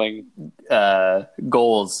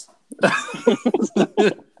goals.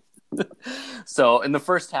 So in the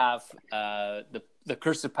first half, the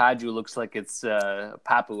curse of Padju looks like it's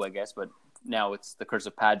Papu, I guess, but now it's the curse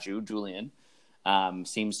of Padju. Julian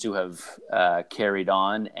seems to have carried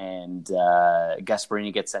on, and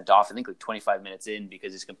Gasperini gets sent off, I think like 25 minutes in,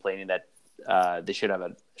 because he's complaining that they should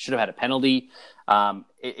have had a penalty.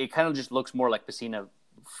 It kind of just looks more like Pessina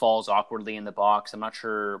falls awkwardly in the box. I'm not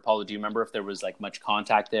sure, Paulo, do you remember if there was like much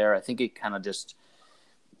contact there? I think it kind of just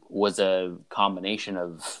was a combination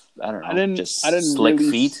of, I don't know, I didn't slick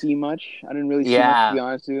really feet. see much. I didn't really see much, to be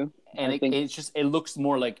honest with you. And it looks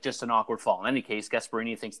more like just an awkward fall. In any case,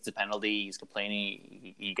 Gasparini thinks it's a penalty. He's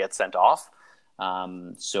complaining. He gets sent off.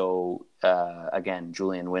 So again,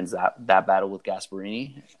 Julian wins that battle with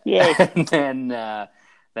Gasparini. Yeah. And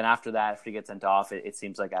then after that, after he gets sent off, it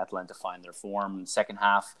seems like Atalanta find their form. Second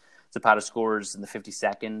half, Zapata scores in the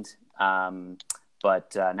 52nd,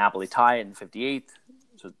 but Napoli tie it in the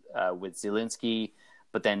 58th with Zielinski.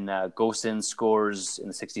 But then Gosen scores in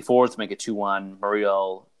the 64th to make it 2-1.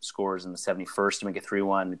 Muriel scores in the 71st to make it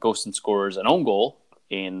 3-1. Gosen scores an own goal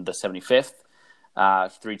in the 75th,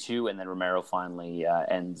 3-2. And then Romero finally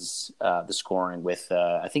ends the scoring with,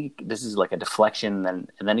 I think this is like a deflection.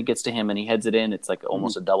 And then it gets to him and he heads it in. It's like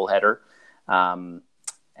almost a double header. Romero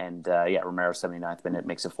 79th minute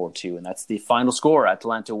makes it 4-2. And that's the final score.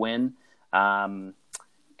 Atalanta win. Again,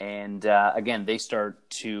 they start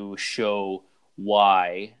to show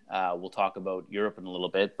why. We'll talk about Europe in a little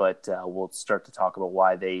bit, but we'll start to talk about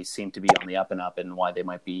why they seem to be on the up and up and why they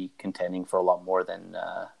might be contending for a lot more than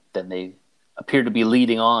they appear to be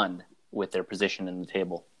leading on with their position in the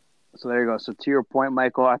table. So there you go. So to your point,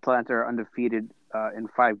 Michael, Atalanta are undefeated in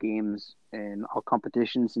 5 games in all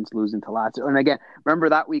competitions since losing to Lazio. And again, remember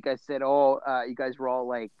that week I said, you guys were all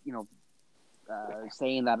like,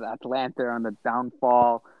 saying that Atalanta are on the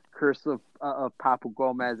downfall, curse of Papu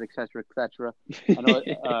Gomez, etc., etc. I know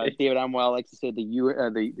David Amwell likes to say the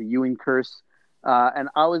Ewing curse, and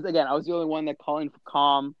I was the only one that calling for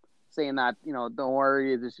calm, saying that don't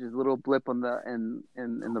worry, this is a little blip on the in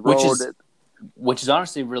the road, which is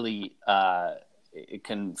honestly really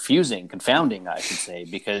confounding, I should say,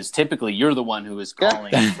 because typically you're the one who is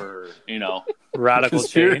calling for radical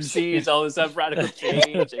change, all this stuff, radical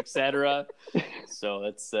change, etc. So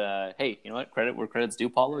it's hey, you know what? Credit where credit's due,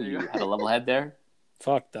 Paulo. You had a level head there.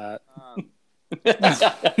 Fuck that.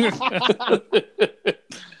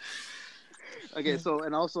 Okay, so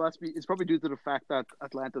and also it's probably due to the fact that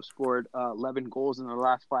Atlanta scored 11 goals in their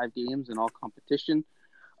last 5 games in all competition.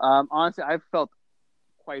 Honestly, I felt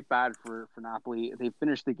quite bad for Napoli. They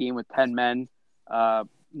finished the game with 10 men,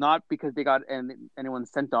 not because they got anyone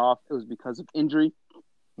sent off. It was because of injury.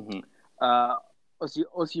 Mm-hmm.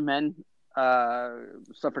 Osimhen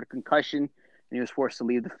suffered a concussion, and he was forced to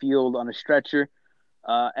leave the field on a stretcher.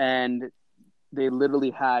 And they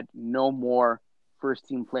literally had no more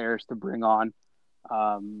first-team players to bring on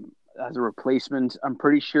as a replacement. I'm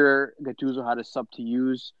pretty sure Gattuso had a sub to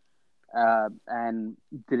use and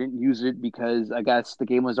didn't use it because I guess the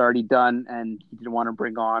game was already done and he didn't want to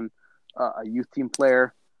bring on a youth team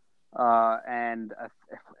player. And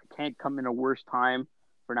it can't come in a worse time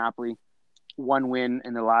for Napoli. 1 win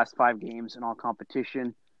in the last 5 games in all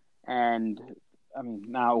competition. And I mean,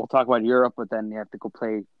 now we'll talk about Europe, but then you have to go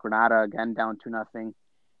play Granada again, down 2-0.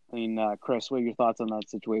 I mean, Chris, what are your thoughts on that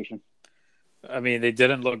situation? I mean, they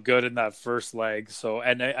didn't look good in that first leg. So,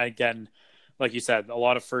 and again, like you said, a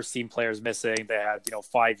lot of first team players missing. They had,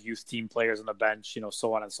 5 youth team players on the bench,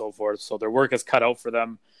 so on and so forth. So their work is cut out for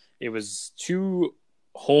them. It was 2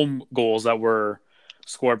 home goals that were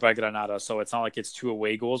scored by Granada. So it's not like it's 2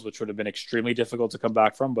 away goals, which would have been extremely difficult to come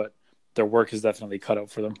back from, but their work is definitely cut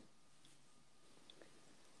out for them.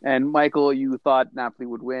 And Michael, you thought Napoli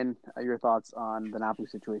would win. Your thoughts on the Napoli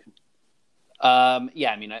situation?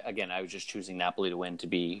 Yeah, I mean, I was just choosing Napoli to win to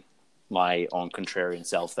be my own contrarian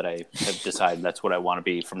self that I have decided that's what I want to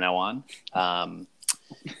be from now on.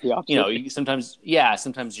 Sometimes you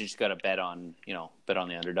just got to bet on the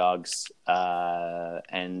underdogs.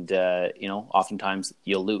 Oftentimes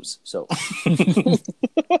you'll lose. So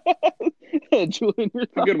Julian,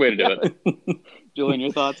 a good way to do it. Julian,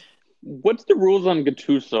 your thoughts? What's the rules on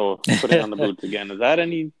Gattuso putting on the boots again? Is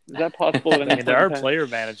that possible? I mean, there are player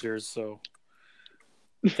managers, so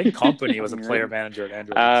I think Company was a player manager at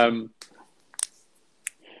Andrew.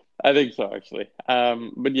 I think so, actually.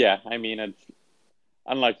 But yeah, I mean, it's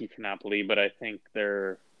unlucky for Napoli, but I think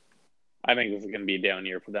this is going to be a down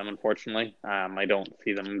year for them, unfortunately. I don't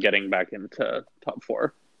see them getting back into top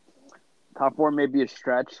 4. Top 4 may be a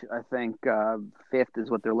stretch. I think 5th is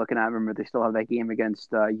what they're looking at. Remember, they still have that game against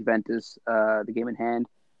Juventus, the game in hand,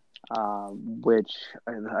 which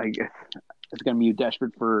I guess is going to be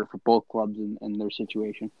desperate for both clubs in their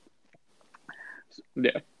situation.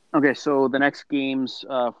 Yeah. Okay, so the next games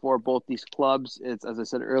for both these clubs, it's as I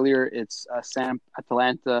said earlier, it's Samp,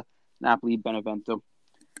 Atalanta, Napoli, Benevento.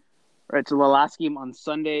 Right, so the last game on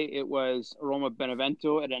Sunday, it was Roma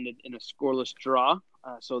Benevento. It ended in a scoreless draw.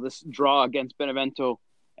 So this draw against Benevento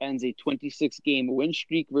ends a 26-game win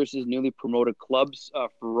streak versus newly promoted clubs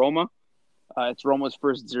for Roma. It's Roma's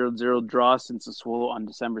first 0-0 draw since the Swallow on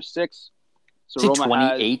December 6th. So It's a Roma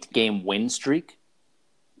has 28-game win streak.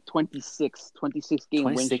 26-game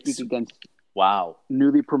win 26. streak against Wow,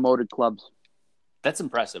 newly promoted clubs. that's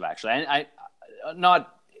impressive. Actually, I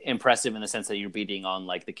not impressive in the sense that you're beating on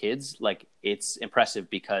like the kids. Like it's impressive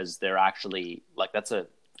because they're actually like that's a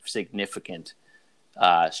significant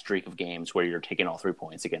streak of games where you're taking all 3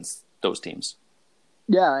 points against those teams.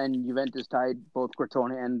 Yeah, and Juventus tied both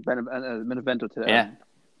Crotone and Benevento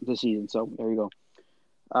this season. So there you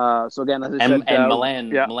go. So again, as I said, and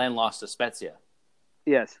Milan lost to Spezia.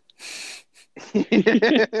 Yes.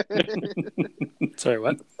 Sorry,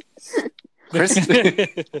 what? Chris,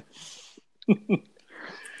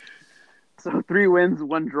 So 3 wins,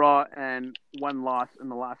 1 draw, and 1 loss in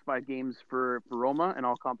the last 5 games for Roma in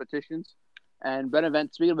all competitions. And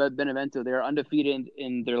Benevento, speaking about Benevento, they're undefeated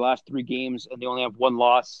in their last 3 games, and they only have 1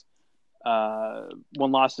 loss. 1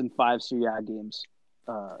 loss in 5 Serie A games.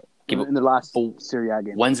 In their last Serie A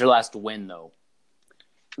game. when's their last win though?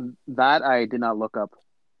 That I did not look up.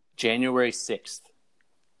 January 6th It's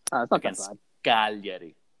not that against bad.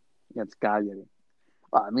 Cagliari. Against Cagliari.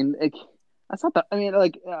 I mean, that's not that. I mean,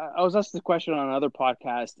 I was asked the question on another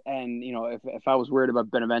podcast, and if I was worried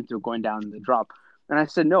about Benevento going down the drop, and I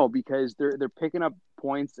said no because they're picking up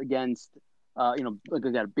points against, like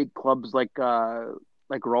they got big clubs like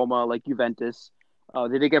Roma, like Juventus.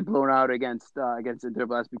 They did get blown out against Inter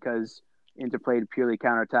because Inter played purely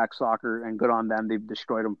counterattack soccer, and good on them. They've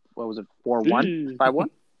destroyed them. What was it? 4-1, 5-1,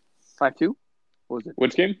 5-2. What was it?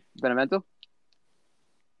 Which game? Benevento.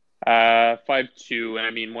 5-2, and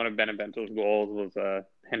I mean one of Benevento's goals was a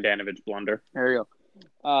Handanovic blunder. There you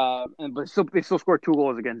go. But they still scored 2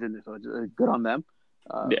 goals against Inter, so it's good on them.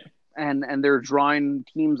 Yeah. And they're drawing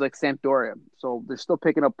teams like Sampdoria, so they're still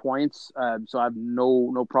picking up points. So I have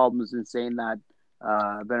no problems in saying that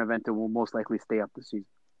Benevento will most likely stay up this season.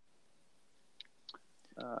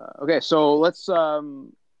 Okay, so let's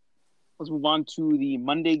move on to the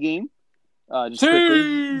Monday game. Just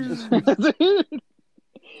quickly.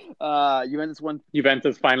 Juventus won.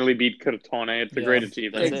 Juventus finally beat Crotone. It's a great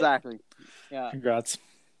achievement. Exactly. Yeah. Congrats.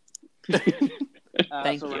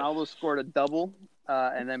 Thank so you. Ronaldo scored a double,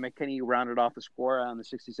 and then McKennie rounded off the score on the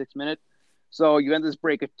 66th minute. So Juventus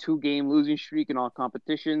break a 2-game losing streak in all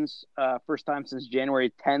competitions. First time since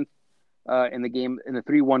January 10th in the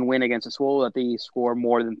 3-1 win against Sassuolo that they score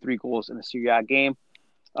more than 3 goals in a Serie A game.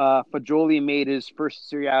 Fagioli made his first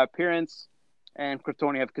Serie A appearance, and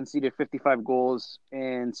Crotone have conceded 55 goals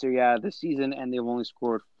in Serie A this season, and they've only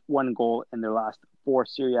scored 1 goal in their last 4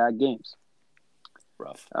 Serie A games.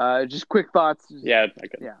 Rough. Just quick thoughts. Yeah, I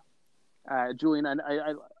could. Yeah. Julian, I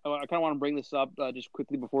kind of want to bring this up just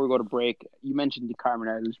quickly before we go to break. You mentioned Di Carmine.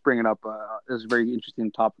 I was bringing up this is a very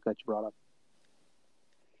interesting topic that you brought up.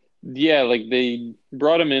 Yeah, like they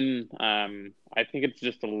brought him in. I think it's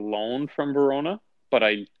just a loan from Verona, but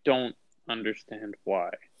I don't understand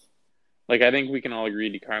why. Like, I think we can all agree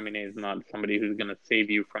Di Carmine is not somebody who's going to save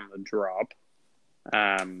you from the drop.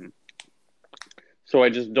 So I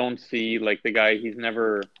just don't see, like, the guy, he's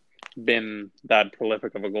never been that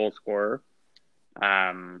prolific of a goal scorer.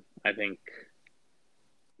 I think,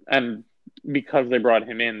 and because they brought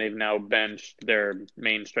him in, they've now benched their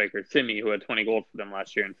main striker, Simi, who had 20 goals for them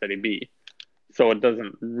last year in Serie B. So it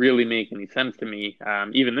doesn't really make any sense to me.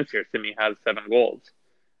 Even this year, Simi has 7 goals.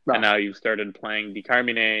 Wow. And now you've started playing Di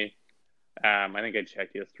Carmine. I think I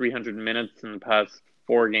checked. He has 300 minutes in the past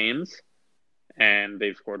 4 games, and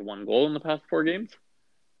they've scored 1 goal in the past 4 games.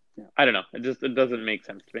 Yeah. I don't know. It doesn't make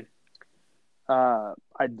sense to me. I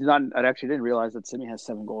actually didn't realize that Simi has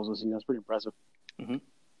 7 goals this season. That's pretty impressive. Mm-hmm.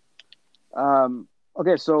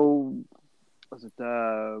 Okay, so was it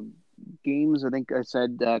games? I think I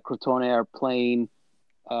said Crotone are playing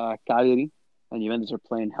Cagliari, and Juventus are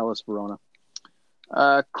playing Hellas Verona.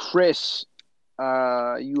 Chris,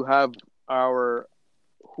 you have our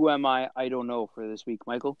Who Am I don't know for this week.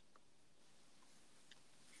 Michael?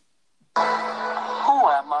 Who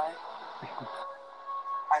am I?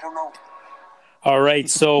 I don't know. All right,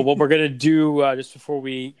 so what we're going to do just before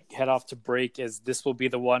we head off to break is this will be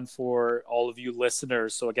the one for all of you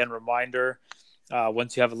listeners. So again, reminder,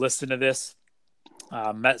 once you have a listen to this,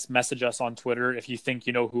 message us on Twitter if you think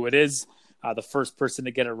you know who it is. The first person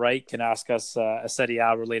to get it right can ask us a Serie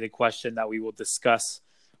A related question that we will discuss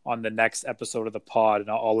on the next episode of the pod. And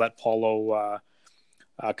I'll let Paulo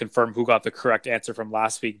confirm who got the correct answer from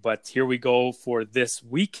last week. But here we go for this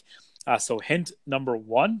week. So hint number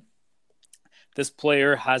 1. This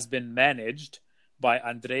player has been managed by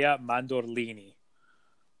Andrea Mandorlini.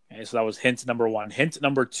 Okay, so that was hint number 1. Hint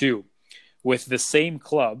number 2. With the same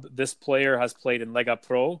club, this player has played in Lega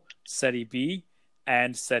Pro, Serie B,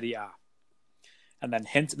 and Serie A. And then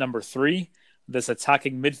hint number 3. This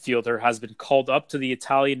attacking midfielder has been called up to the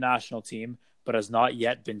Italian national team, but has not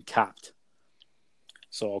yet been capped.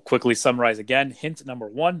 So I'll quickly summarize again. Hint number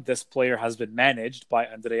 1, this player has been managed by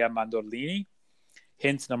Andrea Mandorlini.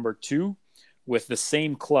 Hint number 2, with the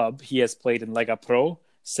same club, he has played in Lega Pro,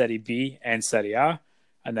 Serie B, and Serie A.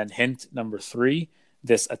 And then hint number 3,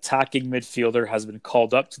 this attacking midfielder has been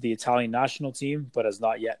called up to the Italian national team, but has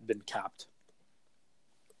not yet been capped.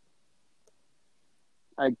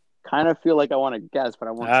 I kind of feel like I want to guess, but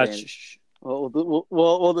I won't say anything.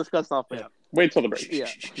 We'll discuss off there. Yeah. Wait till the break. Yeah.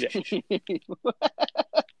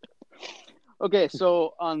 Okay,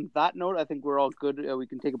 so on that note, I think we're all good. We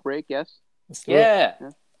can take a break, yes? Yeah.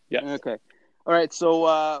 Yes. Okay. All right,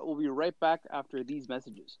 so we'll be right back after these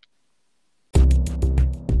messages.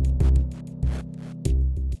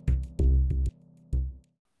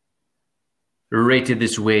 Rated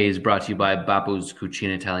This Way is brought to you by Babbo's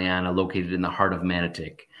Cucina Italiana, located in the heart of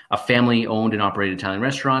Manotick. A family-owned and operated Italian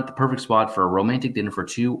restaurant, the perfect spot for a romantic dinner for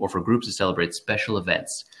two or for groups to celebrate special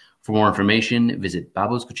events. For more information, visit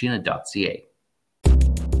babboscucina.ca.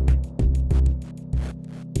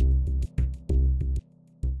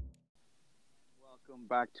 Welcome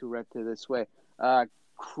back to Rated This Way.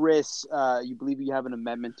 Chris, you believe you have an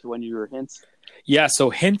amendment to one of your hints? Yeah, so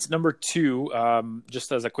hint number 2,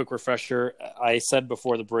 just as a quick refresher, I said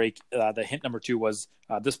before the break that hint number 2 was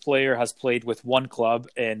this player has played with one club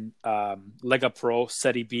in Lega Pro,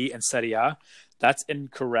 Serie B, and Serie A. That's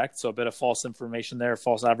incorrect, so a bit of false information there,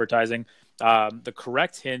 false advertising. The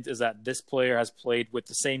correct hint is that this player has played with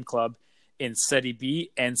the same club in Serie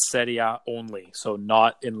B and Serie A only, so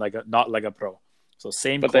not Lega Pro. So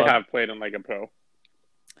same But club. they have played in Lega Pro.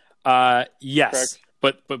 Yes.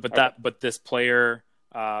 Correct? But this player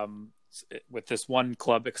with this one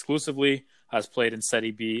club exclusively has played in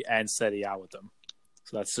Serie B and Serie A with them.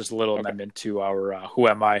 So that's just a little amendment to our who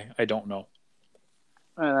am I? I don't know.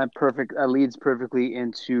 And that leads perfectly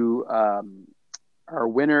into our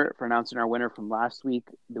winner, for announcing our winner from last week.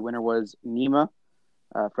 The winner was Nima,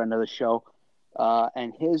 friend of the show.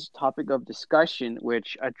 And his topic of discussion,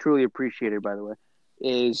 which I truly appreciated, by the way,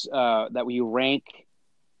 is that we rank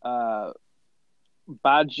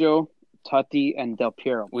Baggio, Totti, and Del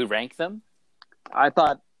Piero. We rank them? I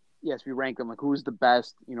thought, yes, we rank them. Like, who's the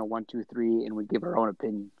best, 1, 2, 3, and we give our own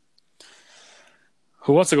opinion.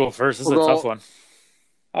 Who wants to go first? This is a tough one.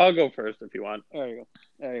 I'll go first if you want. There you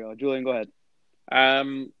go. Julian, go ahead.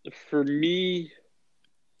 For me,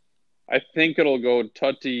 I think it'll go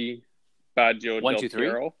Totti, Baggio, 1, Del 2, 3.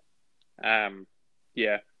 Piero.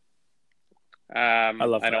 Yeah. I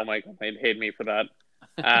love that. I know Michael might hate me for that.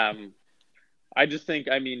 I just think,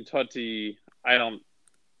 Totti,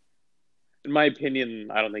 in my opinion,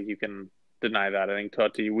 I don't think you can deny that. I think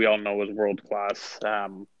Totti, we all know, is world class.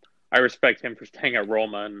 I respect him for staying at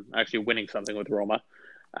Roma and actually winning something with Roma.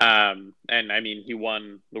 And he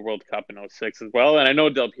won the World Cup in 2006 as well. And I know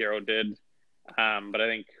Del Piero did. But I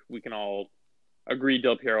think we can all agree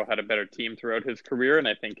Del Piero had a better team throughout his career. And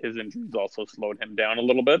I think his injuries also slowed him down a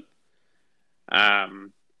little bit.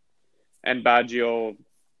 And Baggio,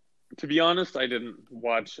 to be honest, I didn't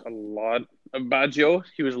watch a lot of Baggio.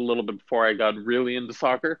 He was a little bit before I got really into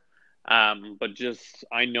soccer. But just,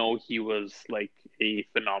 I know he was like a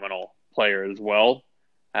phenomenal player as well.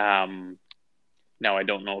 Now I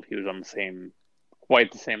don't know if he was on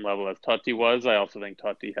quite the same level as Totti was. I also think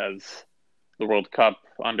Totti has the World Cup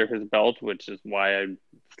under his belt, which is why I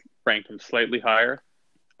ranked him slightly higher.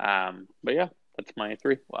 But yeah, that's my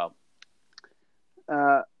 3. Wow.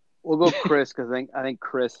 We'll go Chris, because I think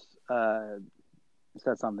Chris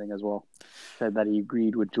said something as well. Said that he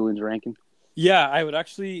agreed with Julian's ranking. Yeah, I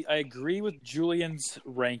agree with Julian's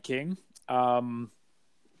ranking.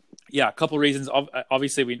 Yeah, a couple reasons.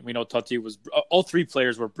 Obviously, we know Totti was. All 3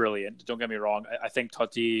 players were brilliant. Don't get me wrong. I think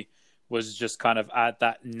Totti was just kind of at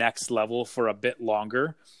that next level for a bit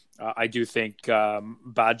longer. I do think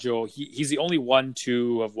Baggio. He's the only one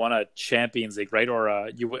to have won a Champions League, right?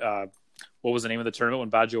 Or what was the name of the tournament when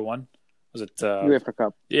Baggio won? Was it UEFA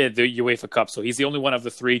Cup? Yeah, the UEFA Cup. So he's the only one of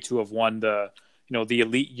the 3 to have won the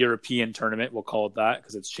elite European tournament. We'll call it that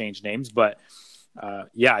because it's changed names. But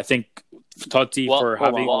yeah, I think Totti for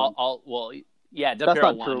having. Yeah, Del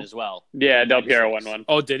Piero won as well. Yeah, Del Piero won one.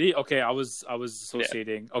 Oh, did he? Okay, I was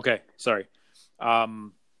associating. Yeah. Okay, sorry.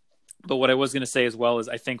 But what I was going to say as well is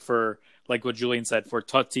I think for, like what Julian said, for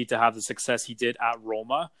Totti to have the success he did at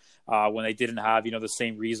Roma, when they didn't have, the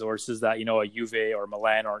same resources that, a Juve or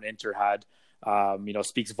Milan or an Inter had,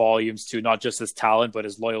 speaks volumes to not just his talent, but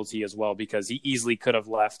his loyalty as well, because he easily could have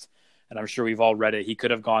left. And I'm sure we've all read it. He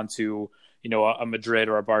could have gone to, a Madrid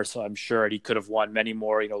or a Barca, I'm sure, and he could have won many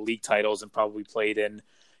more, league titles and probably played in,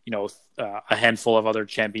 a handful of other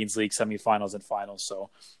Champions League semifinals and finals. So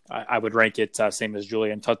I would rank it same as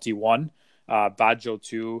Julian. Totti 1, Baggio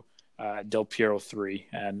 2, Del Piero 3.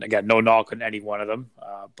 And again, no knock on any one of them,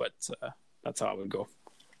 but that's how I would go.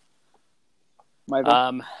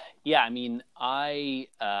 Michael? Yeah, I mean, I'm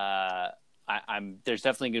there's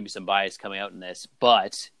definitely going to be some bias coming out in this,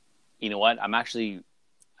 but you know what?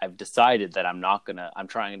 I've decided that I'm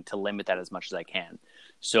trying to limit that as much as I can.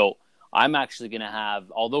 So I'm actually going to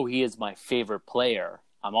have, although he is my favorite player,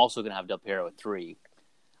 I'm also going to have Del Piero at 3.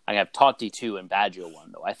 I have Totti 2 and Baggio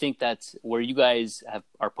 1, though. I think that's where you guys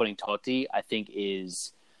are putting Totti, I think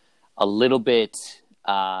is a little bit,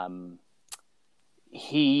 don't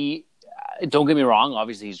get me wrong,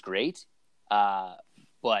 obviously he's great,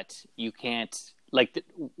 but you can't,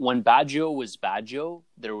 when Baggio was Baggio,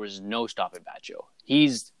 there was no stopping Baggio.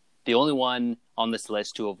 He's the only one on this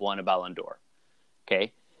list to have won a Ballon d'Or.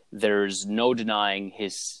 Okay? There's no denying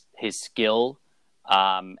his skill.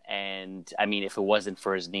 And I mean, if it wasn't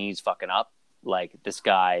for his knees fucking up, this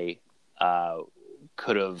guy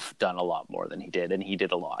could have done a lot more than he did, and he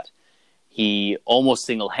did a lot. He almost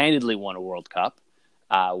single-handedly won a World Cup,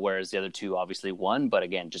 whereas the other two obviously won, but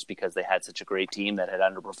again, just because they had such a great team that had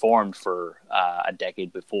underperformed for a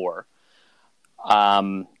decade before.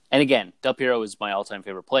 And again, Del Piero is my all-time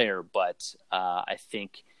favorite player, but I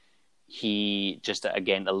think he just,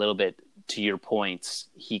 again, a little bit to your points,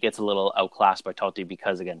 he gets a little outclassed by Totti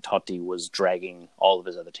because, again, Totti was dragging all of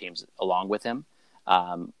his other teams along with him.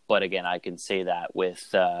 But again, I can say that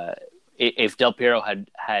with if Del Piero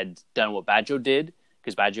had done what Baggio did,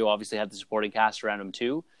 because Baggio obviously had the supporting cast around him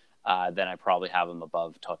too, then I probably have him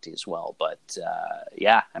above Totti as well. But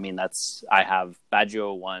yeah, I mean, I have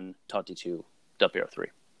Baggio 1, Totti 2, Del Piero 3.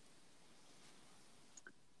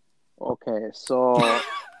 Okay, so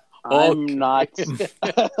I'm not gonna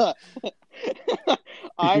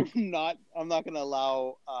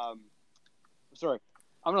allow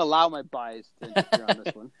I'm gonna allow my bias to interfere on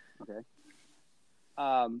this one. Okay.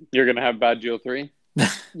 You're gonna have Baggio 3?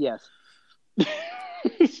 Yes.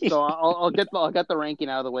 So I'll get the ranking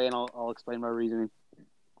out of the way, and I'll explain my reasoning.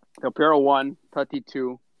 Del Piero 1, Totti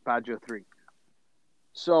 2, Baggio 3.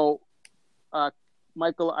 So,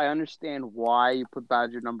 Michael, I understand why you put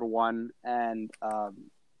Baggio number 1, and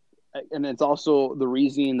it's also the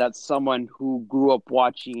reasoning that someone who grew up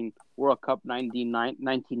watching World Cup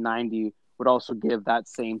 1990 would also give that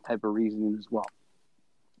same type of reasoning as well.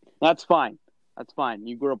 That's fine.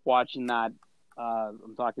 You grew up watching that.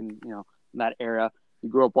 I'm talking, in that era. You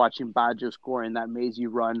grew up watching Baggio scoring that mazy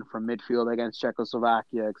run from midfield against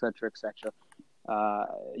Czechoslovakia, et cetera, et cetera.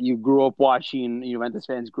 You grew up watching, Juventus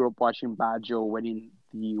fans grew up watching Baggio winning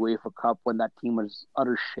the UEFA Cup when that team was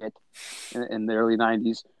utter shit in the early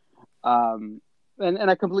 90s. And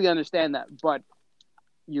I completely understand that. But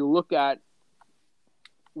you look at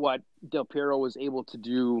what Del Piero was able to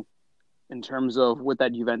do in terms of with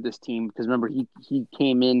that Juventus team, because remember, he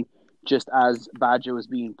came in just as Baggio was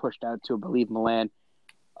being pushed out to, I believe, Milan.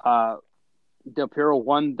 Del Piero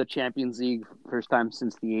won the Champions League first time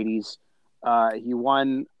since the 80s. He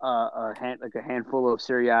won a handful of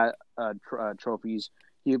Serie A trophies.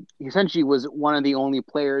 He essentially was one of the only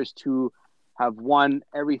players to have won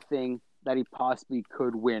everything that he possibly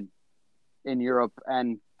could win in Europe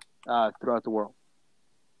and throughout the world.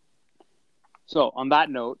 So on that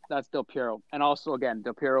note, that's Del Piero. And also, again,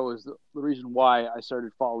 Del Piero is the reason why I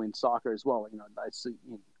started following soccer as well. I see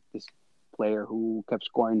this player who kept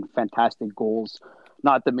scoring fantastic goals,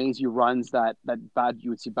 not the mazy runs that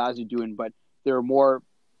you would see Baggio doing, but they were more,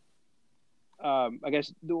 I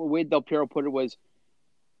guess the way Del Piero put it was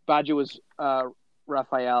Baggio was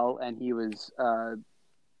Raphael and he was,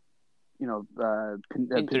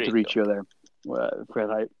 Pinturicchio there.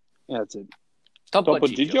 Yeah, that's it. Topo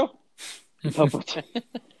Gigio?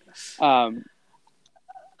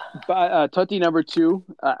 Totti number 2,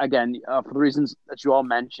 again, for the reasons that you all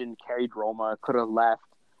mentioned, carried Roma, could have left,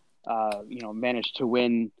 managed to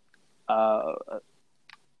win a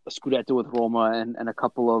Scudetto with Roma and a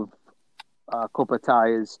couple of Coppa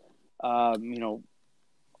Italias,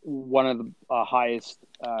 one of the highest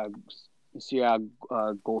Serie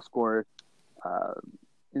A goal scorer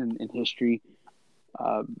in history,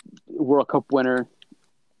 World Cup winner,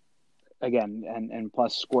 again, and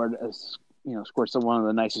plus scored scored one of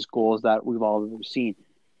the nicest goals that we've all ever seen.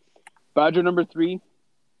 Baggio number 3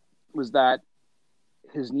 was that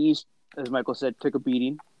his knees, as Michael said, took a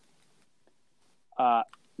beating.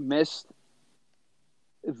 Missed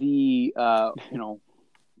the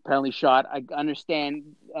penalty shot. I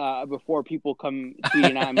understand before people come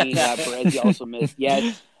tweeting at me that Baresi also missed.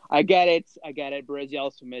 Yes, I get it. Baresi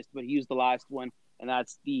also missed, but he was the last one, and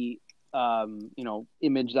that's the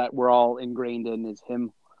image that we're all ingrained in is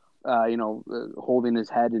him, holding his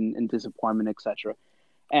head in disappointment, etc.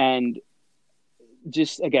 And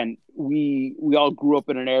just again, we all grew up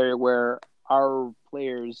in an area where our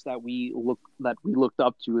players that we looked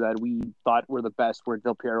up to, that we thought were the best, were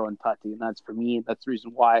Del Piero and Totti, and that's for me. That's the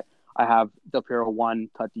reason why I have Del Piero 1,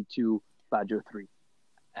 Totti 2, Baggio 3.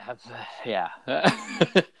 Yeah.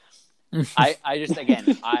 I just,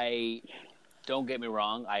 again, don't get me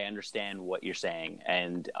wrong. I understand what you're saying,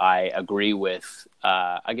 and I agree with.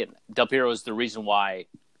 Again, Del Piero is the reason why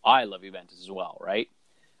I love Juventus as well, right?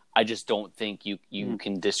 I just don't think you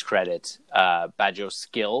can discredit Baggio's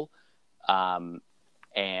skill.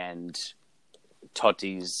 And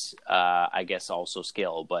Totti's, I guess, also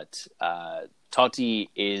skill, but Totti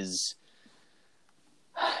is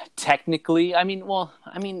technically.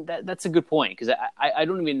 That's a good point, because I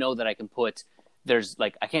don't even know that I can put.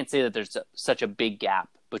 I can't say that there's such a big gap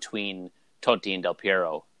between Totti and Del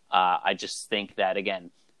Piero. I just think that,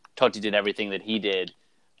 again, Totti did everything that he did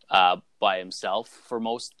by himself for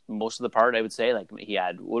most of the part. I would say, like, he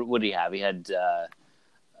had what did he have? He had.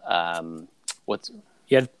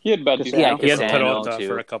 He had Baggio. Yeah, he had Cassano Peralta too.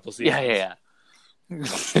 for a couple seasons. Yeah.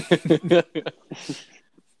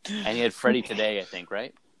 And he had Freddie today, I think,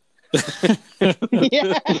 right?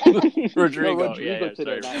 Yeah. Rodrigo. Rodrigo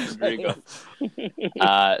today. Sorry, Rodrigo.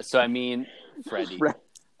 So I mean, Freddie.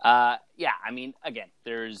 Again,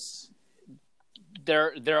 they're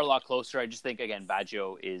a lot closer. I just think, again,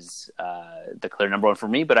 Baggio is the clear number 1 for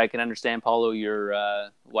me, but I can understand, Paulo,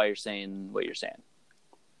 why you're saying what you're saying.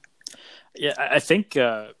 Yeah, I think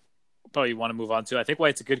probably you want to move on to. I think why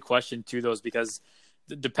it's a good question too, though, is because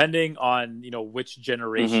depending on which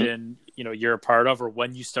generation you're a part of, or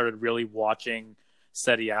when you started really watching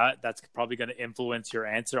Serie A, that's probably going to influence your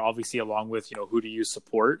answer. Obviously, along with who do you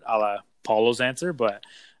support, a la Paulo's answer. But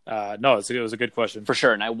no, it was a good question for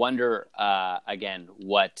sure. And I wonder again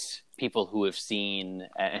what people who have seen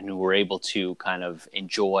and who were able to kind of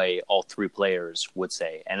enjoy all 3 players would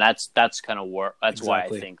say. And that's kind of that's why I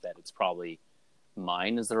think that it's probably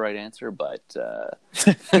mine is the right answer. But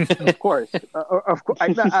of course,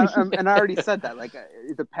 and I already said that. Like,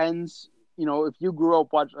 it depends. If you grew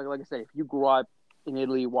up watching, like I said, if you grew up in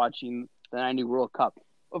Italy watching the '90 World Cup,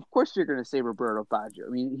 of course you're going to say Roberto Baggio. I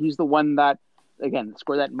mean, he's the one that, again,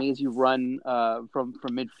 scored that mazy run from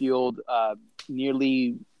midfield,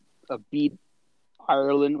 nearly beat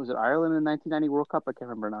Ireland. Was it Ireland in the 1990 World Cup? I can't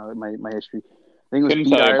remember now. My history. I think it was Couldn't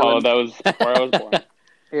beat tell you, Paulo. Ireland. That was where I was born.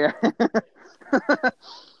 Yeah.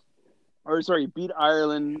 Beat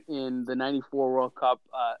Ireland in the 94 World Cup.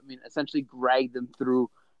 Essentially dragged them through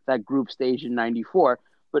that group stage in 94.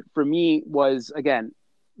 But for me was, again,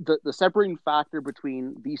 the separating factor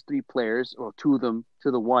between these 3 players, or 2 of them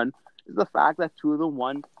to the 1, is the fact that 2 of them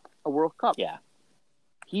won a World Cup. Yeah.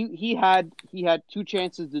 He had 2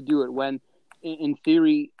 chances to do it when, in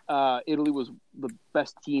theory, Italy was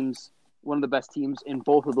one of the best teams in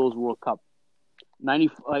both of those World Cup.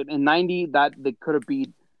 In 90, that they could have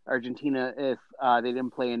beat Argentina if they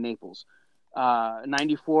didn't play in Naples.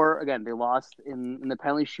 94, again, they lost in the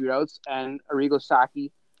penalty shootouts, and Arrigo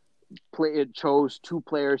Sacchi chose 2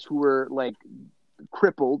 players who were like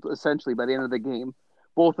crippled essentially by the end of the game.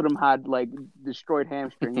 Both of them had like destroyed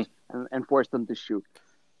hamstrings and forced them to shoot.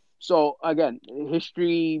 So again,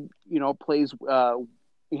 history, plays.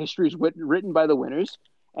 History is written by the winners,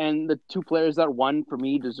 and the 2 players that won for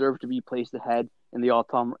me deserve to be placed ahead in the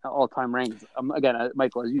all-time rankings. Again,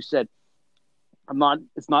 Michael, as you said,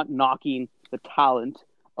 it's not knocking the talent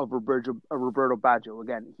of Roberto Baggio.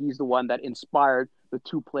 Again, he's the one that inspired the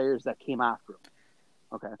 2 players that came after him.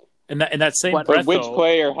 Okay. In that same breath, which though,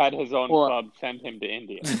 player had his own club send him to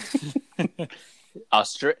India?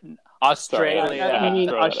 Australia. Australia.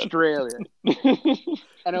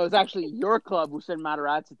 And it was actually your club who sent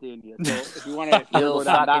Materazzi to India. So if you want to go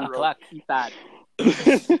down that road, eat that.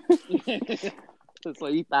 So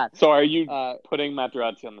eat that. So are you putting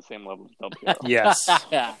Materazzi on the same level as Del Piero? yes.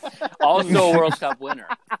 Also a World Cup winner.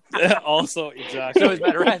 Also, exactly. So is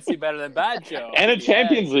Materazzi better than Baggio? And a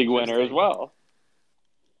Champions League winner as well.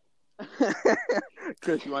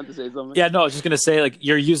 Chris, you want to say something? Yeah, no, I was just gonna say, like,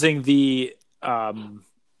 you're using the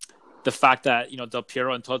fact that Del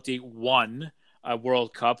Piero and Totti won a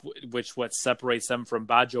World Cup, which what separates them from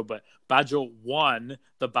Baggio. But Baggio won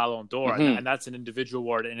the Ballon d'Or, and that's an individual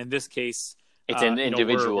award. And in this case, it's an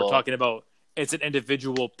individual. We're talking about it's an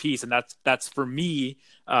individual piece, and that's for me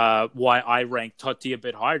why I rank Totti a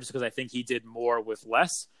bit higher, just because I think he did more with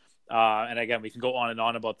less. And again, we can go on and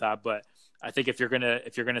on about that, but I think if you're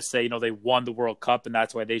gonna say they won the World Cup and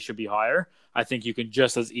that's why they should be higher, I think you can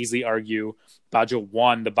just as easily argue Baggio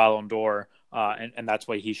won the Ballon d'Or, and that's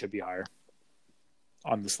why he should be higher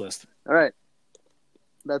on this list. All right,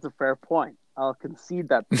 that's a fair point. I'll concede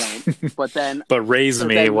that point, but then raise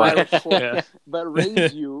me. But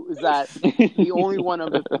raise you is that the only one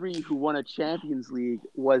of the three who won a Champions League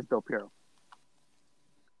was Del Piero,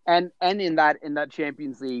 and in that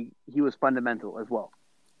Champions League he was fundamental as well.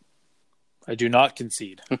 I do not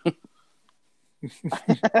concede.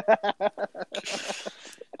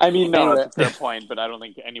 I mean, no, that's a fair point, but I don't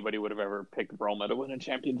think anybody would have ever picked Roma to win a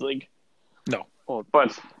Champions League. No. Oh,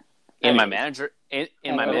 but in my manager, you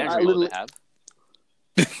would have.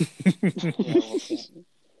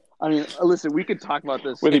 I mean, listen, we could talk about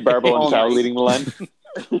this. Willy Barbo and Sal leading the line.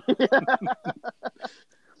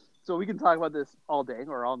 So we can talk about this all day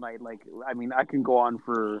or all night. Like, I mean, I can go on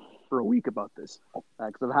for a week about this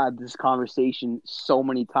because I've had this conversation so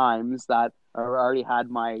many times that I already had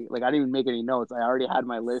I didn't even make any notes. I already had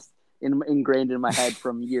my list ingrained in my head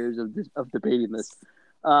from years of debating this.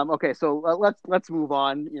 Okay, so let's move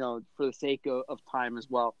on. For the sake of time as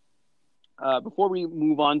well. Before we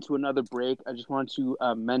move on to another break, I just want to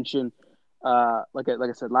mention, like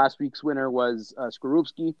I said, last week's winner was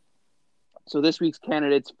Skorupski. So this week's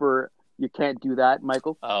candidates for You Can't Do That,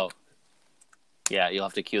 Michael. Oh, yeah, you'll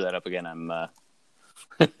have to cue that up again. I'm. All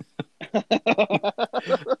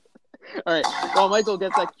right. Well, Michael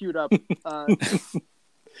gets that queued up.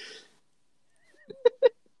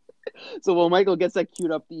 So while Michael gets that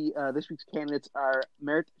queued up, this week's candidates are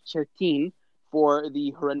Mert Chertin for the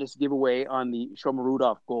horrendous giveaway on the Shomer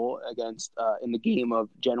Rudolph goal against in the game of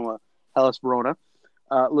Genoa Hellas Verona.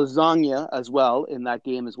 Lasagna as well in that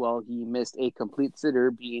game as well. He missed a complete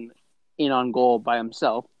sitter, being in on goal by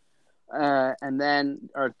himself. And then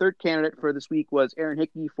our third candidate for this week was Aaron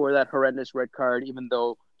Hickey for that horrendous red card, even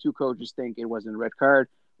though two coaches think it wasn't a red card.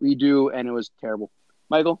 We do, and it was terrible.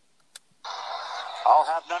 Michael? I'll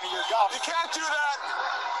have none of your golf. You can't do that.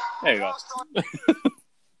 There you go.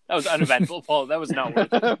 That was uneventful, Paul. That was not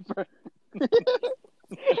worth it.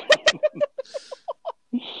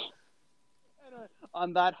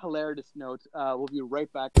 On that hilarious note, we'll be right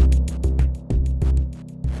back.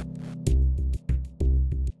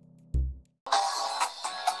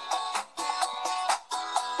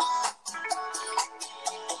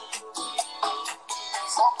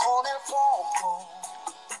 Fuoco nel fuoco,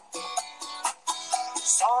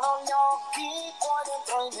 sono gli occhi tuoi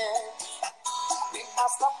dentro i miei, mi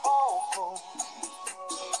basta poco,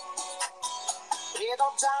 ed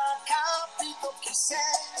ho già capito chi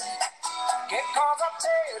sei. Che cosa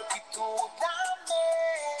cerchi tu da me?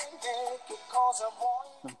 Che cosa vuoi?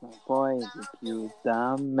 Boy, you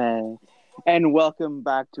dumb man. And welcome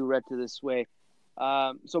back to Red to This Way.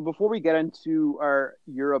 So before we get into our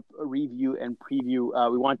Europe review and preview,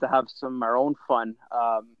 we want to have some our own fun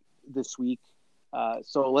this week.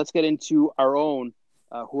 So let's get into our own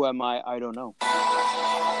Who Am I? I Don't Know. Who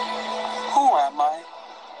am I?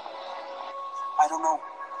 I don't know.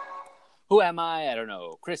 Who am I? I don't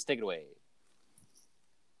know. Chris, take it away.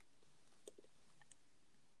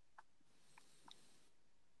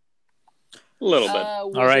 A little bit.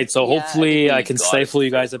 All right, so hopefully I can stifle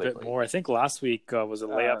you guys a bit more. I think last week was a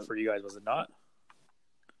layup for you guys, was it not?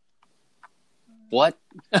 What?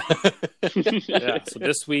 Yeah, so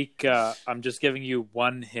this week I'm just giving you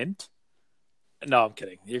one hint. No, I'm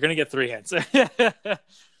kidding. You're going to get 3 hints.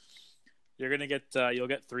 You'll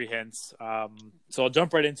get 3 hints. So I'll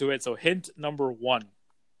jump right into it. So hint number 1.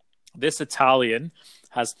 This Italian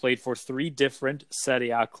has played for 3 different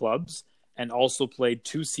Serie A clubs and also played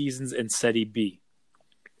 2 seasons in Serie B.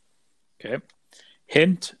 Okay.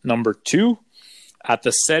 Hint number 2. At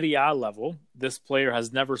the Serie A level, this player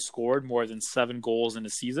has never scored more than 7 goals in a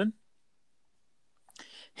season.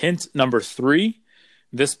 Hint number 3.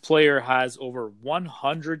 This player has over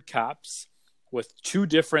 100 caps with 2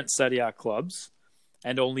 different Serie A clubs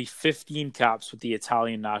and only 15 caps with the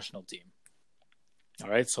Italian national team. All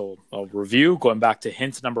right, so I'll review. Going back to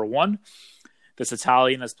hint number 1. This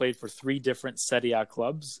Italian has played for 3 different Serie A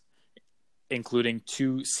clubs, including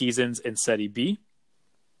 2 seasons in Serie B.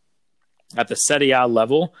 At the Serie A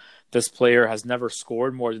level, this player has never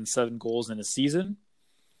scored more than 7 goals in a season.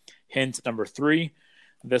 Hint number 3.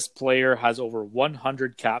 This player has over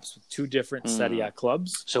 100 caps with 2 different Serie A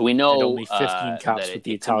clubs. So we know And only 15 caps that with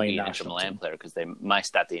the it couldn't Italian be an Inter national Milan team. player because they my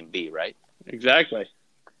stat the B, right? Exactly.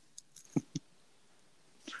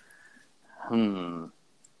 Paulo,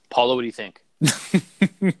 what do you think?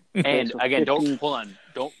 And so again, 15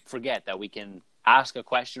 don't forget that we can ask a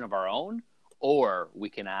question of our own, or we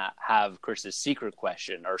can have Chris's secret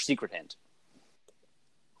question or secret hint,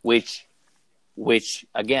 which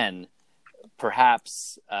again,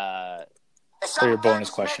 perhaps. For your bonus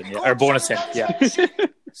question, yeah, or bonus hint, yeah.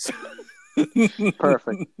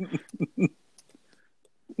 Perfect.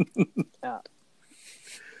 Yeah.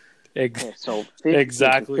 Okay, so 15,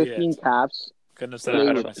 Exactly 15 it. caps. Couldn't have said Played it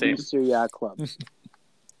better with myself. 3 Serie A clubs.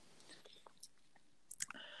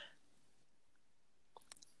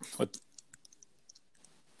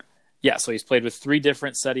 Yeah, so he's played with 3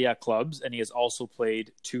 different Serie A clubs, and he has also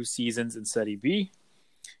played 2 seasons in Serie B.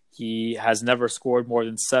 He has never scored more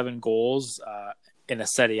than 7 goals in a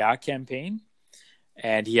Serie A campaign,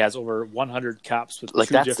 and he has over 100 caps with 2 that's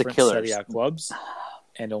the different killers. Serie A clubs,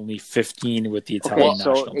 and only 15 with the Okay, Italian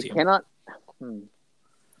so national it team. cannot.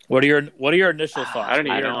 What are your initial thoughts? I don't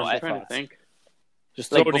What are even your know. initial I'm trying to thoughts? think. Just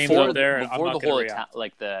throw Like names before, out there. I'm before not the going whole to react.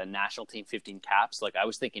 like the national team 15 caps, like I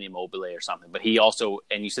was thinking Immobile or something, but he also,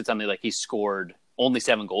 and you said something like he scored only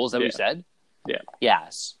 7 goals. Is that what you said? Yeah.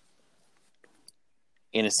 Yes.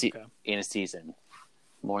 In a season,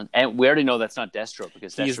 more, and we already know that's not Destro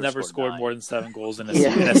because He's Destro never scored 9. more than 7 goals in a,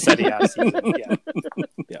 Yeah. in a Serie A season.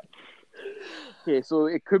 Yeah. Okay, so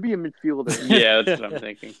it could be a midfielder. Yeah, that's what I'm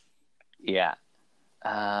thinking. Yeah.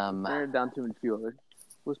 Narrow it down to midfielder.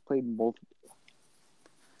 Who's played multiple?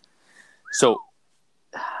 So,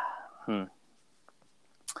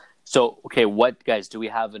 okay, what guys? Do we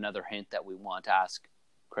have another hint that we want to ask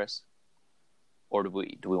Chris, or do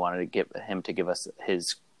we want to give him to give us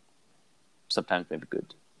his? Sometimes maybe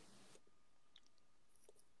good.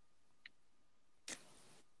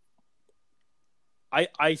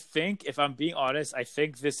 I think, if I'm being honest, I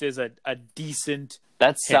think this is a decent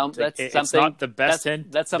That's hint. that's It's something. not the best hint,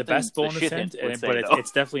 That's the something best bonus shit hint, would say, but though.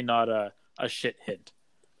 it's definitely not a shit hint.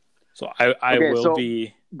 So I Okay, will so-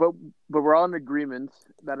 be. But we're all in agreement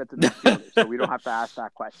that it's a midfielder, so we don't have to ask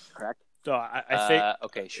that question, correct? So I think.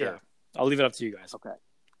 Okay, sure. Yeah, I'll leave it up to you guys. Okay.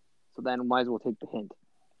 So then might as well take the hint.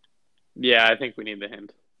 Yeah, I think we need the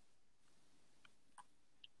hint.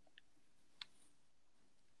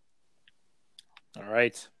 All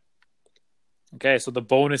right. Okay, so the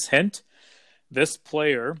bonus hint: this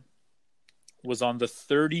player was on the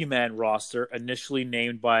 30-man roster initially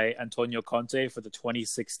named by Antonio Conte for the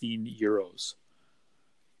 2016 Euros.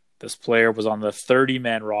 This player was on the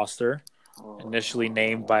 30-man roster initially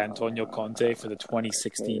named by Antonio Conte for the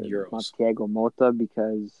 2016 Okay, Euros. not Thiago Motta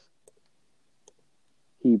because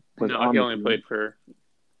he was No, on he the only team. played for.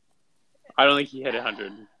 I don't think he hit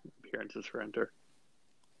 100 appearances for Inter.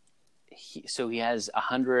 So he has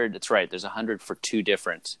 100. That's right. There's 100 for 2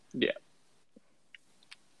 different. Yeah.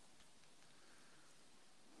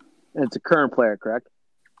 And it's a current player, correct?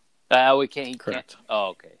 We can't. He Correct. Can't. Oh,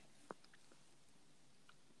 okay.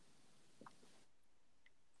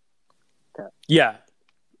 Yeah.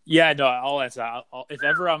 No, I'll answer. If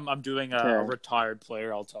ever I'm doing a Okay. retired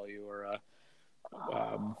player, I'll tell you, or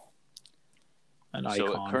an So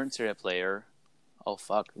icon. a current Serie A player. Oh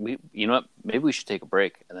fuck. You know what? Maybe we should take a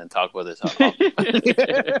break and then talk about this.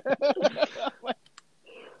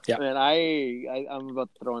 Yeah. Man, I'm about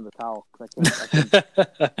to throw in the towel because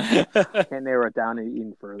I can't narrow it down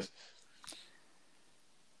even further.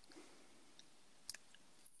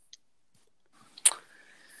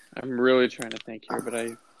 I'm really trying to think here, but I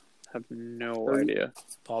have no idea.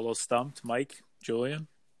 Paulo stumped. Mike, Julian.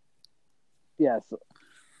 Yes.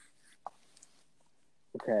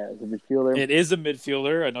 Okay, as a midfielder. It is a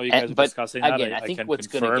midfielder. I know you guys are But discussing that. again, I think can what's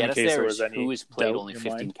going to confirm get in us case there was is any who has played doubt only in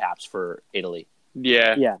your 15 mind. caps for Italy.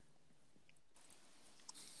 Yeah. Yeah.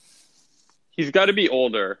 He's got to be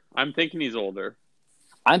older. I'm thinking he's older.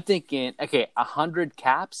 I'm thinking, okay, 100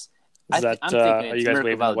 caps. Is that, I'm thinking are you it's guys Mirko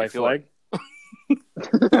waving the white Valdifiore. flag?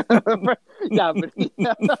 Yeah, but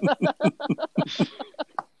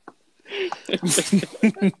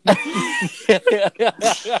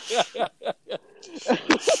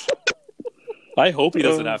I hope he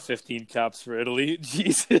doesn't have 15 caps for Italy.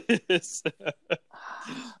 Jesus.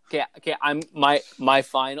 Okay. I'm my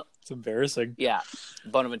final. It's embarrassing. Yeah,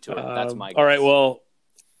 Bonaventura. That's my. All right. guess. Well,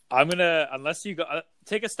 I'm gonna unless you go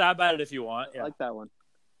take a stab at it if you want. I Yeah. like that one.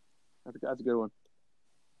 That's a good one.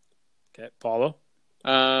 Okay, Paulo,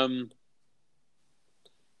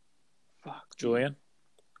 Fuck, Julian.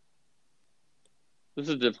 This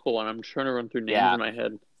is a difficult one. I'm trying to run through names Yeah. in my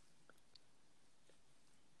head.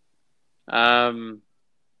 You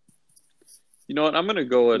know what? I'm gonna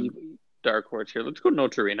go with dark horse here. Let's go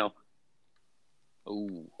Notarino.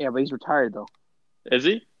 Ooh. Yeah, but he's retired though. Is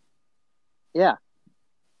he? Yeah.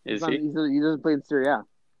 Is He he? doesn't play in Serie A.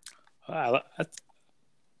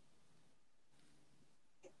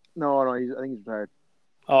 No, I think he's retired.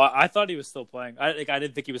 Oh, I thought he was still playing. I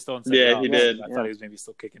didn't think he was still in Serie A. Yeah, he did. I thought he was maybe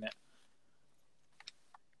still kicking it.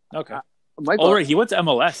 Okay. Michael, Oh, right. He went to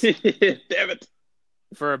MLS Damn it!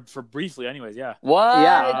 for briefly, anyways. Yeah. What?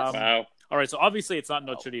 Yeah. Wow. All right. So obviously it's not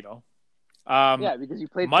Nocerino. yeah, because he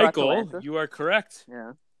played for Michael, Atalanta. you are correct.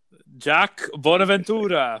 Yeah. Jack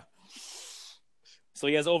Bonaventura. So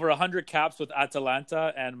he has over 100 caps with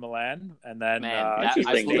Atalanta and Milan, and then Man, that- he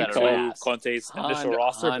I was pulled that linked out of to my ass. Conte's initial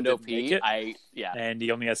roster, but Hondo didn't make it. And he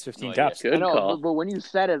only has 15 No idea. caps. Good I know, call. but when you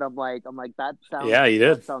said it, I'm like that sounds. Yeah, you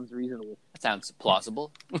did. That sounds reasonable. That sounds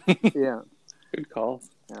plausible. Yeah. Good call.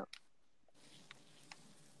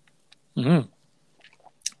 Mm-hmm.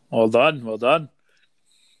 Well done.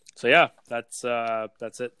 So yeah, that's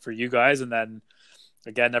it for you guys. And then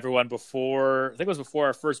again, everyone, I think it was before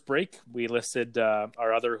our first break, we listed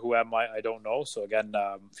our other Who Am I Don't Know. So again,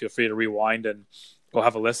 feel free to rewind and go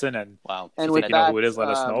have a listen. And Wow. And if with you that, know who it is, let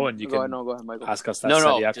us know, and you can go ahead, Michael. ask us that No,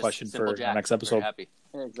 Serie A just question simple for Jack. our next Very episode. happy.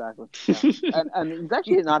 Yeah, exactly. Yeah. and he's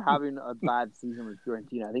actually not having a bad season with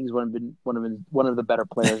Fiorentina. I think he's one of the better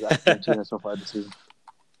players at Fiorentina so far this season.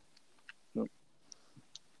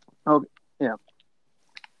 Okay, yeah.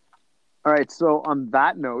 All right. So on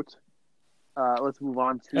that note, let's move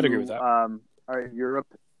on I'd agree with to that. our Europe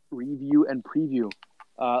review and preview.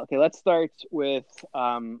 Okay, let's start with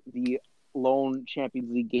the lone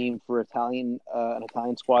Champions League game for an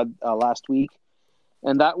Italian squad last week,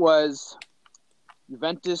 and that was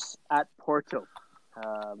Juventus at Porto.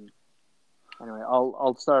 Anyway,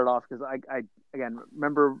 I'll start it off because I again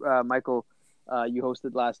remember Michael, you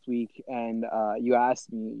hosted last week and you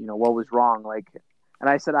asked me, what was wrong, and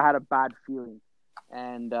I said I had a bad feeling,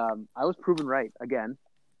 and I was proven right again.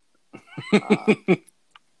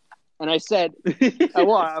 And I said,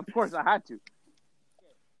 well, of course I had to.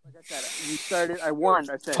 Like I said, I warned.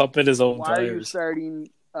 I said, Pumping his own why are you tires. starting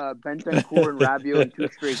Bentancur and Rabiot in 2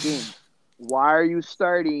 straight games? Why are you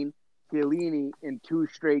starting Chiellini in 2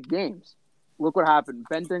 straight games? Look what happened.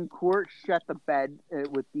 Bentancur shut the bed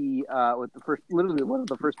with the first, literally one of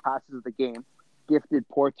the first passes of the game, gifted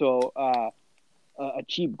Porto a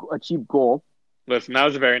cheap goal. Listen, that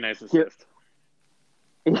was a very nice assist.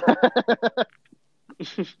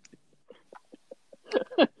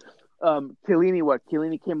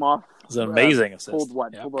 Chiellini came off. It was an amazing assist.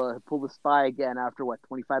 Pulled his thigh again after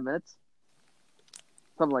 25 minutes,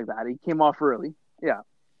 something like that. He came off early, yeah,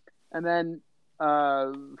 and then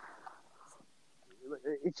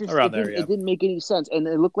it didn't make any sense, and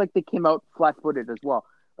it looked like they came out flat-footed as well.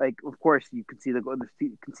 Like, of course, you could see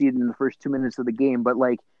conceded in the first 2 minutes of the game, but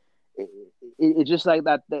it's just like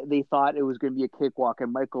that. They thought it was going to be a cakewalk.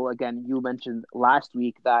 And Michael, again, you mentioned last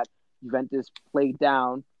week that Juventus played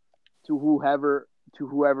down to whoever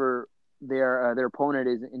their opponent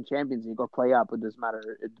is in Champions League, or play up. It doesn't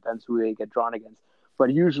matter. It depends who they get drawn against.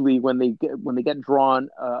 But usually, when they get drawn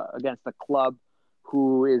against a club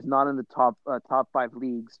who is not in the top 5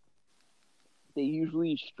 leagues, they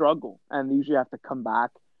usually struggle, and they usually have to come back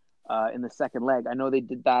in the second leg. I know they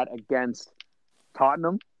did that against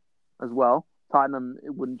Tottenham as well. Tottenham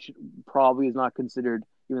probably is not considered,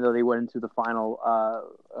 even though they went into the final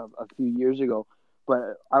a few years ago.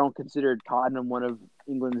 But I don't consider Tottenham one of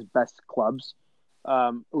England's best clubs.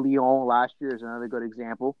 Lyon last year is another good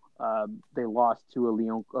example. They lost to a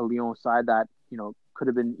Lyon side that could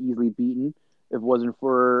have been easily beaten if it wasn't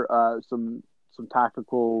for some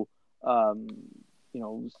tactical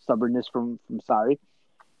stubbornness from Sarri.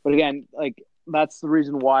 But again, that's the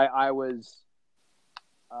reason why I was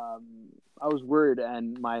worried,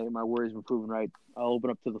 and my worries were proven right. I'll open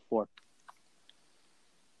up to the floor.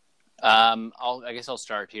 I guess I'll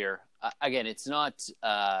start here. Again, it's not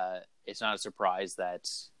a surprise that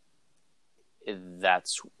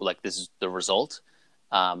that's this is the result.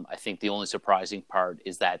 I think the only surprising part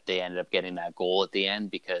is that they ended up getting that goal at the end,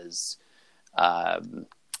 because at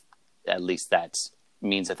least that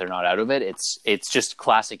means that they're not out of it. It's just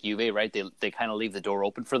classic Juve, right? They kind of leave the door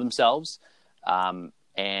open for themselves.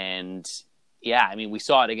 And yeah, I mean, we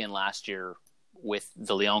saw it again last year with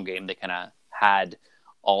the Lyon game. They kind of had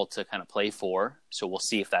all to kind of play for. So we'll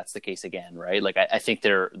see if that's the case again, right? I think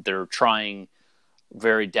they're trying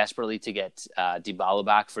very desperately to get Dybala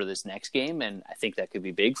back for this next game, and I think that could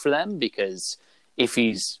be big for them, because if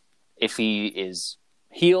he is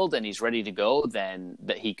healed and he's ready to go, then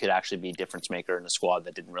that he could actually be a difference maker in a squad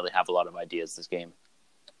that didn't really have a lot of ideas this game.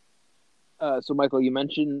 So Michael, you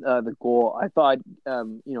mentioned the goal. I thought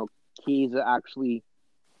Chiesa actually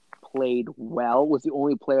played well. Was the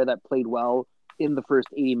only player that played well in the first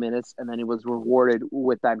 80 minutes, and then he was rewarded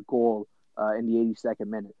with that goal in the 82nd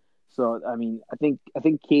minute. So I mean, I think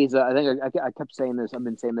Chiesa. I kept saying this. I've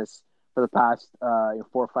been saying this for the past 4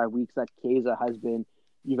 or 5 weeks that Chiesa has been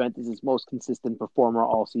Juventus' most consistent performer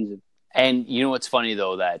all season. And you know what's funny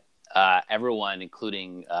though, that everyone,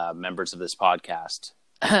 including members of this podcast,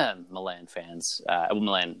 Milan fans,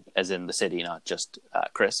 Milan as in the city, not just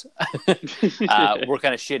Chris, we're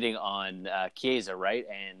kind of shitting on Chiesa, right?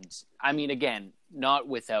 And I mean, again, not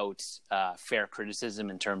without fair criticism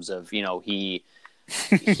in terms of, he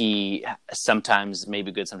sometimes may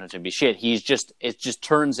be good, sometimes may be shit. It just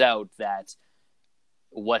turns out that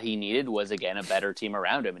what he needed was, again, a better team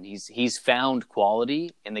around him, and he's found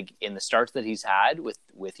quality in the starts that he's had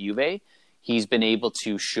with Juve. He's been able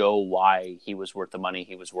to show why he was worth the money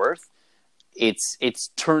he was worth. It's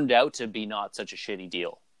turned out to be not such a shitty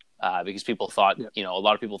deal because people thought, a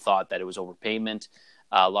lot of people thought that it was overpayment.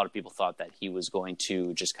 A lot of people thought that he was going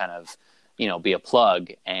to just kind of, be a plug,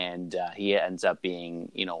 and he ends up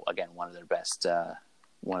being, again, one of their best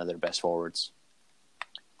forwards.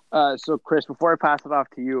 So, Chris, before I pass it off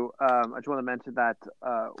to you, I just want to mention that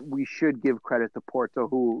we should give credit to Porto,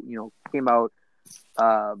 who came out,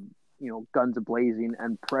 guns a-blazing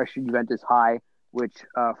and pressured Juventus high, which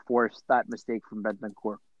forced that mistake from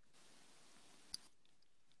Bentancur.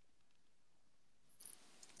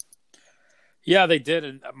 Yeah, they did,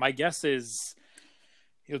 and my guess is,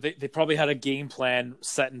 they probably had a game plan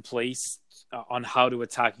set in place on how to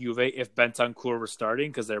attack Juve if Bentancur were starting,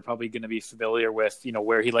 because they're probably going to be familiar with,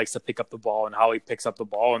 where he likes to pick up the ball and how he picks up the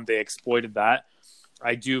ball, and they exploited that.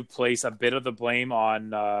 I do place a bit of the blame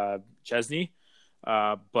on Chesney,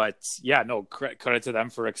 but yeah, no, credit to them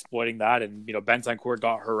for exploiting that. And, Bentancur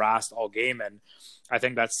got harassed all game, and I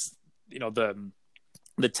think that's,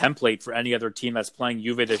 the template for any other team that's playing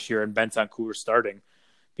Juve this year, and Bentancur starting,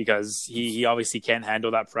 because he obviously can't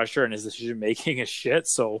handle that pressure and his decision making is shit.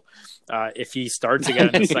 So if he starts again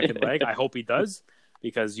in the second leg, I hope he does,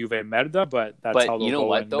 because Juve merda. But that's how they'll you know go.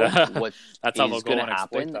 What and, though? What that's how they'll is go going to and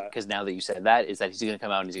happen? that. Because now that you said that, is that he's going to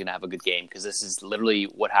come out and he's going to have a good game. Because this is literally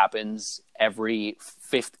what happens every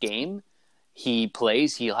fifth game he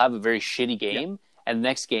plays. He'll have a very shitty game, and the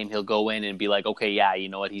next game he'll go in and be like, okay, yeah, you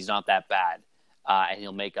know what? He's not that bad. And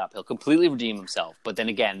he'll make up. He'll completely redeem himself. But then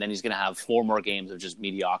again, he's going to have 4 more games of just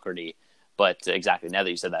mediocrity. But exactly, now that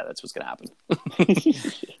you said that, that's what's going to happen.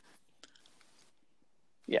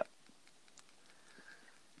 Yeah.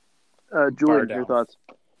 Julian, your thoughts?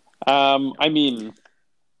 I mean,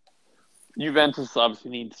 Juventus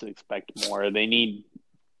obviously needs to expect more. They need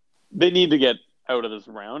to get out of this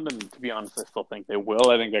round, and to be honest, I still think they will.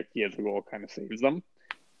 I think that Chiesa goal kind of saves them.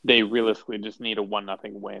 They realistically just need a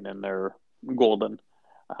 1-0 win, and they're golden.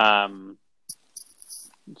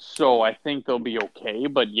 So I think they'll be okay,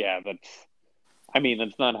 but yeah, that's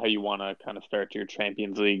not how you want to kind of start your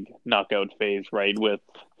Champions League knockout phase, right? With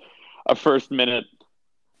a first minute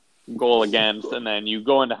goal against, and then you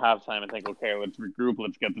go into halftime and think, okay, let's regroup,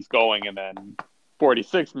 let's get this going, and then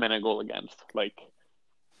 46th minute goal against.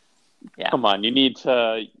 Come on, you need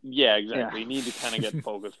to, exactly. Yeah. You need to kind of get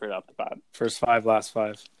focused right off the bat. First 5, last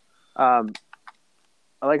 5.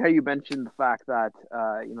 I like how you mentioned the fact that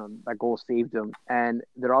that goal saved him, and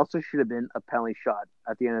there also should have been a penalty shot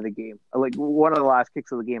at the end of the game, like one of the last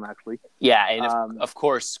kicks of the game, actually. Yeah, and of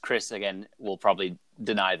course, Chris again will probably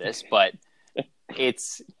deny this, but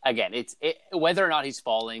it's whether or not he's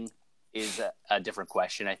falling is a different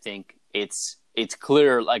question. I think it's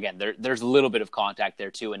clear. Again, there's a little bit of contact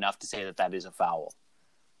there too, enough to say that is a foul.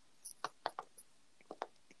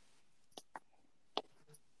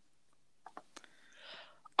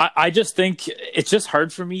 I just think it's just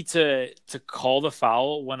hard for me to call the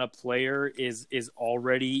foul when a player is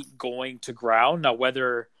already going to ground. Now,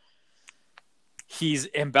 whether he's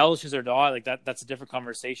embellishes or not, that's a different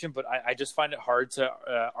conversation. But I just find it hard to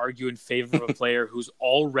argue in favor of a player who's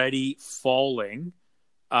already falling,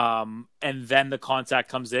 and then the contact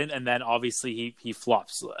comes in, and then obviously he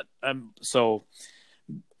flops. So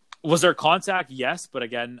was there contact? Yes, but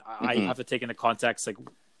again, I have to take into context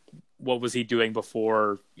what was he doing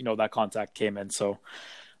before, that contact came in. So,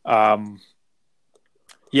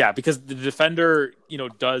 because the defender,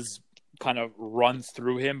 does kind of run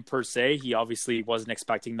through him per se. He obviously wasn't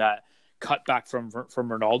expecting that cut back from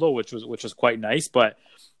Ronaldo, which was quite nice, but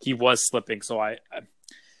he was slipping. So I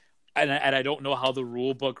don't know how the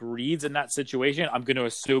rule book reads in that situation. I'm going to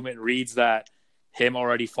assume it reads that him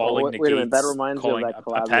already falling negates that reminds calling me of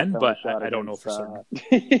that a pen, but shot I don't know for certain.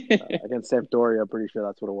 Against Sampdoria, I'm pretty sure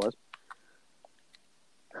that's what it was.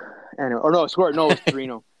 Anyway, or no, scored. No, it was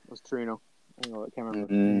Torino. It was Torino. I can't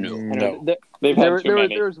remember. No. They've had too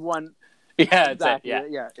many. There was one. Yeah, Exactly. yeah.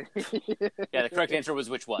 Yeah. Yeah, the correct answer was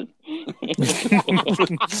which one?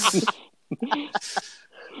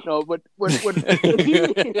 No, but what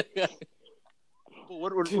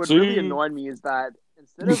really annoyed me is that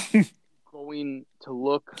instead of going to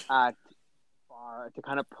look at VAR to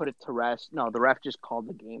kind of put it to rest, no, the ref just called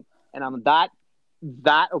the game, and on that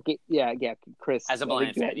okay, yeah, Chris, As a I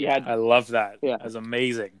blind think fan, you had I love that. Yeah. That's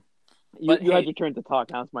amazing. you But, had hey- your turn to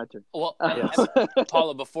talk. Now it's my turn. Well, Yes.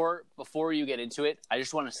 Paula, before you get into it, I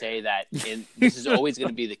just want to say that this is always going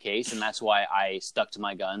to be the case, and that's why I stuck to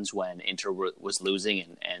my guns when Inter was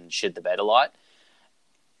losing and shit the bed a lot.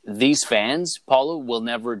 These fans, Paula, will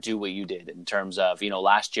never do what you did in terms of,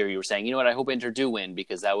 last year you were saying, you know what, I hope Inter do win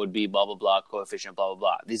because that would be blah, blah, blah, coefficient, blah, blah,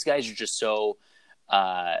 blah. These guys are just so,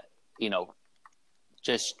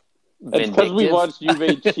 just It's because we vindictive. watched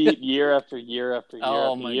Juve cheat year after year after year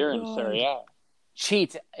Oh after my year in God. Serie A.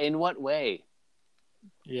 Cheat in what way?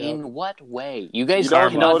 Yeah. In what way? You guys You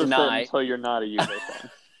don't cannot notice it deny. until you're not a Juve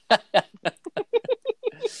fan.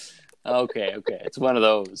 Okay, it's one of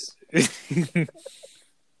those.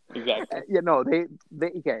 Exactly.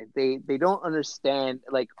 They don't understand.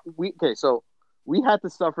 Like so we had to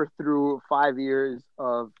suffer through 5 years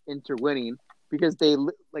of Inter winning because they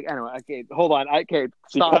like I don't know. Okay, hold on. Okay,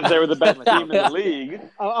 stop. Because they were the best team in the league.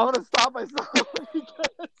 I'm gonna stop myself because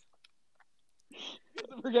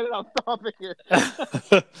we're getting off topic here.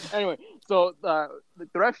 Anyway, so the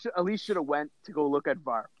ref at least should have went to go look at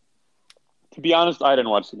VAR. To be honest, I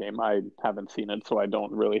didn't watch the game. I haven't seen it, so I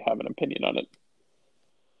don't really have an opinion on it.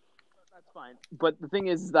 That's fine. But the thing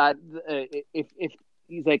is that if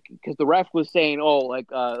he's like, because the ref was saying,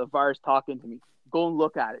 the VAR is talking to me, go and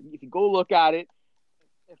look at it. If you go look at it,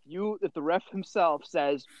 if the ref himself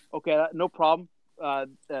says, okay, no problem,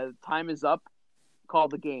 time is up, call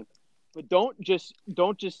the game. But don't just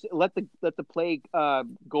let the play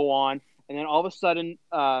go on, and then all of a sudden,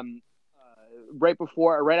 right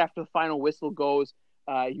after the final whistle goes,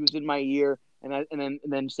 he was in my ear, and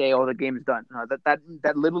then say, "Oh, the game's done." No,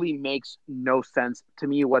 that literally makes no sense to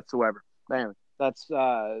me whatsoever. But anyway, that's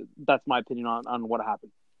my opinion on what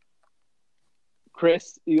happened.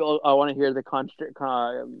 Chris, I want to hear the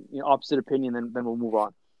opposite opinion, then we'll move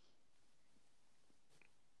on.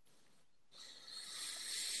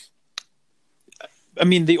 I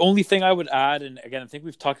mean, the only thing I would add, and again, I think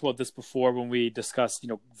we've talked about this before when we discussed,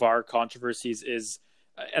 VAR controversies is,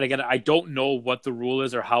 and again, I don't know what the rule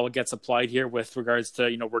is or how it gets applied here with regards to,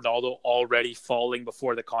 Ronaldo already falling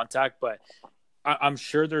before the contact, but I'm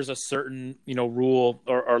sure there's a certain, rule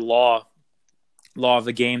or law of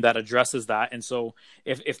the game that addresses that. And so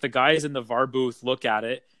if the guys in the VAR booth look at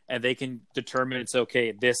it and they can determine it's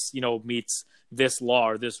okay, this, meets this law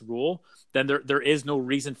or this rule, then there is no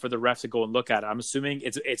reason for the ref to go and look at it. I'm assuming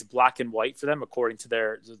it's black and white for them according to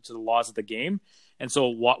the laws of the game. And so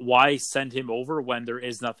why send him over when there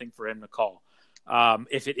is nothing for him to call?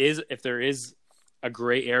 If there is a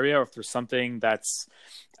gray area, or if there's something that's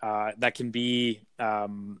that can be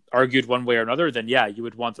argued one way or another, then yeah, you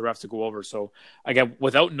would want the ref to go over. So again,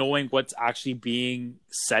 without knowing what's actually being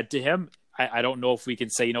said to him, I don't know if we can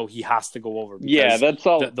say, he has to go over. Yeah, that's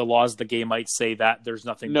all. The laws of the game might say that there's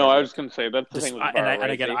nothing. No, there. I was going to say that's the thing with VAR, and right?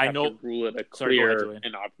 again, They I have know. to rule it a Sorry, go ahead, clear Julian.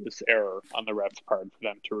 and obvious error on the ref's part for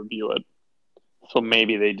them to review it. So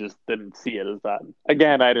maybe they just didn't see it as that.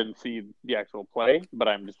 Again, I didn't see the actual play, but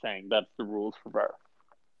I'm just saying that's the rules for VAR.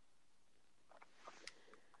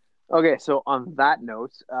 Okay, so on that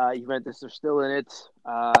note, Juventus are still in it.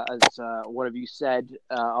 As one of you said,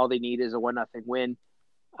 all they need is a 1-0 win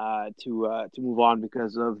to move on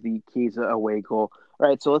because of the Chiesa away goal. All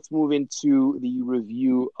right, so let's move into the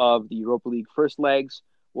review of the Europa League first legs.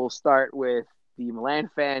 We'll start with the Milan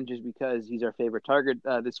fan, just because he's our favorite target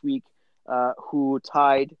this week, who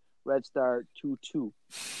tied Red Star 2-2.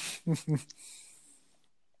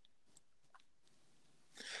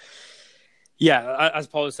 Yeah, as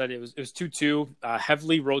Paulo said, it was 2-2.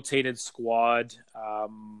 Heavily rotated squad.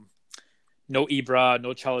 No Ibra, no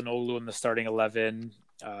Çalhanoğlu in the starting 11.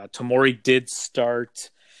 Tomori did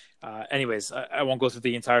start. Anyways, I won't go through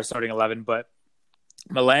the entire starting 11, but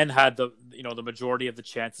Milan had the majority of the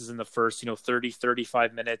chances in the first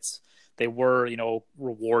 30-35 minutes. They were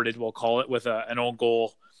rewarded, we'll call it, with an own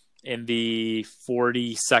goal in the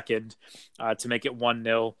 42nd to make it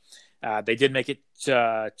 1-0. They did make it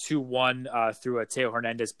 2-1 through a Teo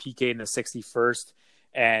Hernandez PK in the 61st,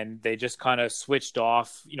 and they just kind of switched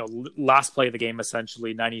off. Last play of the game,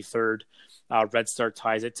 essentially 93rd. Red Star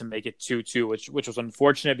ties it to make it 2-2, which was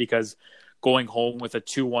unfortunate because going home with a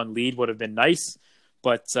 2-1 lead would have been nice.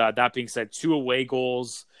 But that being said, 2 away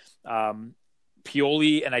goals.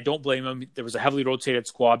 Pioli, and I don't blame him. There was a heavily rotated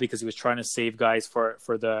squad because he was trying to save guys for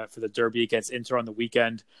the derby against Inter on the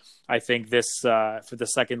weekend. I think this for the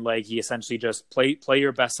second leg, he essentially just play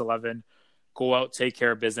your best 11, go out, take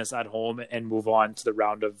care of business at home, and move on to the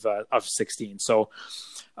round of 16. So,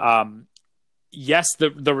 yes,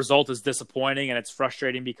 the result is disappointing and it's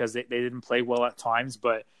frustrating because they didn't play well at times.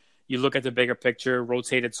 But you look at the bigger picture,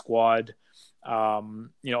 rotated squad. A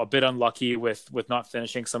bit unlucky with not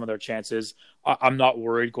finishing some of their chances. I'm not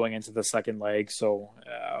worried going into the second leg. So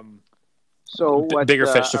what, bigger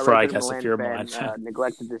fish to fry, I Resident guess, if you're Milan Milan.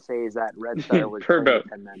 neglected to say is that Red Star was Turbo.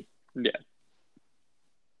 10 men. Yeah.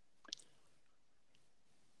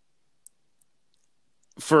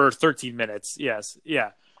 For 13 minutes, yes,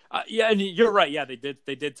 yeah, and you're right. Yeah, they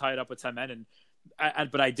did tie it up with 10 men,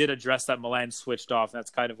 but I did address that Milan switched off.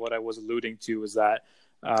 That's kind of what I was alluding to. Is that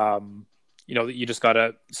you just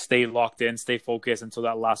gotta stay locked in, stay focused until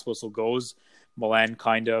that last whistle goes. Milan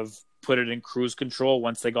kind of put it in cruise control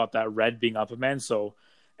once they got that red being up a man. So,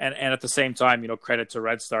 and at the same time, credit to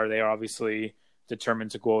Red Star. They are obviously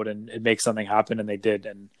determined to go out and make something happen, and they did.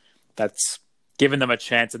 And that's given them a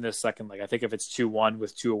chance in this second leg. I think if it's 2-1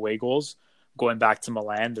 with 2 away goals, going back to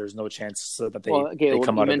Milan, there's no chance that they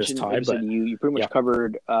come out of this tie. But you pretty much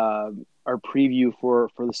covered our preview for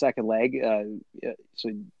the second leg. So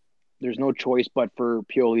there's no choice but for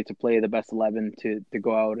Pioli to play the best 11 to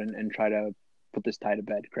go out and try to put this tie to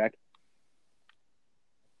bed, correct?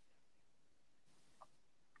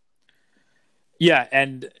 Yeah,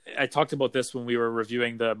 and I talked about this when we were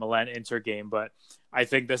reviewing the Milan-Inter game, but I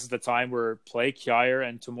think this is the time where play Kjaer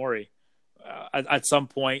and Tomori. At some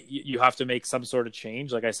point, you have to make some sort of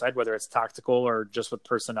change, like I said, whether it's tactical or just with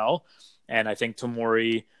personnel. And I think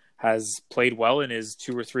Tomori has played well in his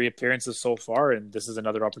 2 or 3 appearances so far, and this is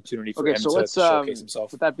another opportunity for him to showcase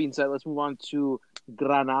himself. With that being said, let's move on to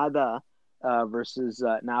Granada versus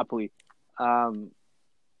Napoli.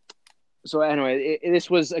 So anyway, this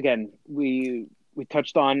was, again, we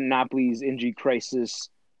touched on Napoli's injury crisis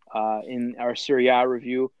in our Serie A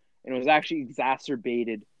review, and it was actually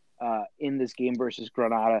exacerbated in this game versus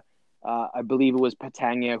Granada. I believe it was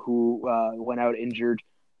Patagna who went out injured,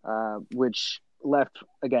 which left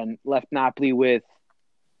Napoli with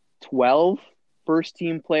 12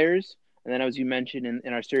 first-team players. And then, as you mentioned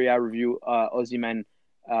in our Serie A review, Osimhen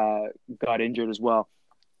got injured as well.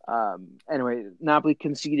 Anyway, Napoli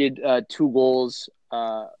conceded 2 goals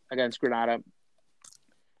against Granada.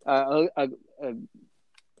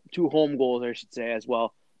 2 home goals, I should say, as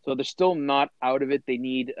well. So they're still not out of it. They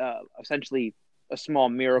need essentially a small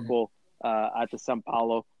miracle at the São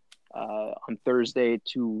Paulo on Thursday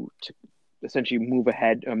to essentially move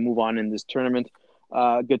ahead and move on in this tournament.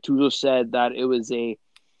 Gattuso said that it was a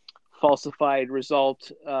falsified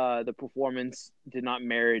result. The performance did not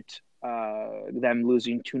merit them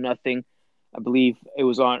losing 2-0. I believe it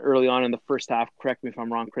was on early on in the first half. Correct me if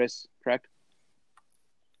I'm wrong, Chris. Correct?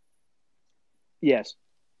 Yes.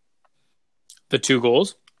 The 2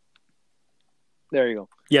 goals? There you go.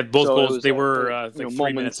 Yeah, both so goals, they were like 3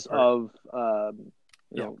 moments minutes apart.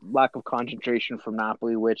 of lack of concentration from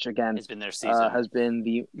Napoli, which, again, it's been their season. Has been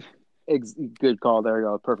the good call. There you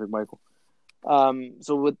go. Perfect, Michael.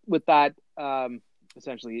 So with that,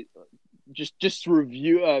 essentially, just to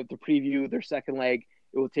review to preview their second leg,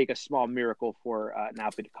 it will take a small miracle for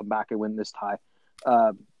Napoli to come back and win this tie.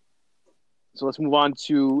 So let's move on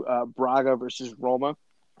to Braga versus Roma.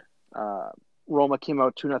 Roma came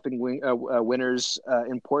out 2-0 winners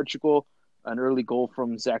in Portugal. An early goal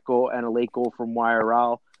from Zeko and a late goal from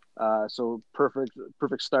Mayoral. So perfect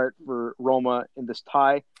start for Roma in this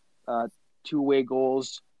tie. 2 away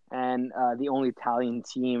goals, and the only Italian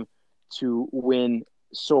team to win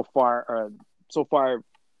so far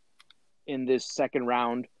in this second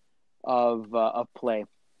round of play.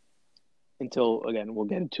 Until, again, we'll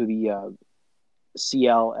get into the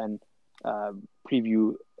CL and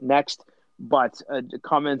preview next. But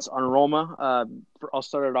comments on Roma. I'll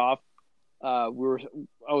start it off. I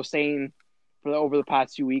was saying over the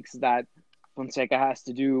past few weeks that Fonseca has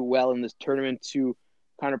to do well in this tournament to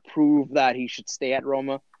kind of prove that he should stay at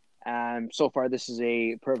Roma. And so far, this is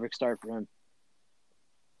a perfect start for him.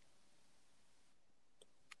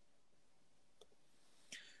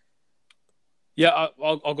 Yeah,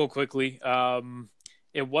 I'll go quickly.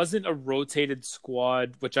 It wasn't a rotated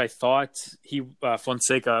squad, which I thought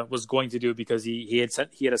Fonseca was going to do because he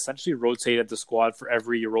had essentially rotated the squad for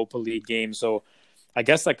every Europa League game. So I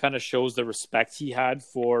guess that kind of shows the respect he had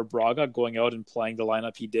for Braga going out and playing the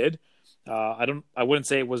lineup he did. I wouldn't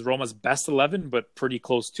say it was Roma's best 11, but pretty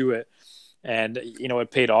close to it. And,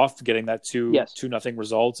 it paid off getting that 2-0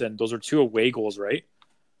 result. And those are 2 away goals, right?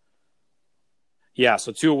 Yeah,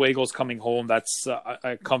 so 2 away goals coming home. That's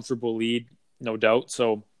a comfortable lead, no doubt.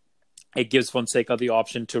 So it gives Fonseca the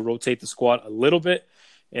option to rotate the squad a little bit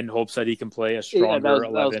in hopes that he can play a stronger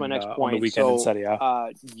 11 that was my next point. on the weekend in Serie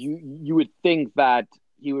A. You would think that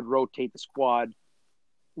he would rotate the squad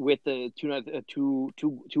with the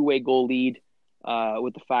two-way goal lead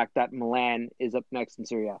with the fact that Milan is up next in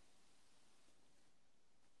Serie A.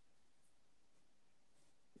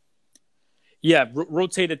 Yeah,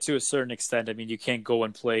 rotate it to a certain extent. I mean, you can't go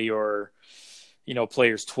and play your,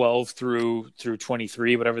 players 12 through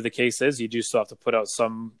 23, whatever the case is. You do still have to put out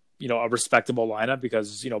some, a respectable lineup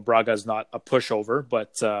because, Braga is not a pushover,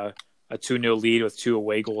 but a 2-0 lead with 2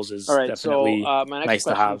 away goals is definitely my next nice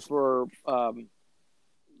to have. For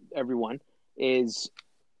everyone is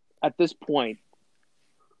at this point,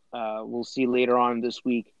 we'll see later on this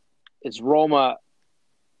week, is Roma,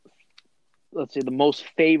 let's say, the most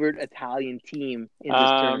favored Italian team in this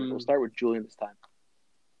tournament? We'll start with Julian this time.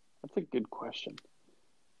 That's a good question.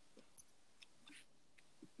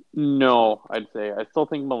 No, I'd say. I still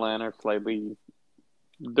think Milan are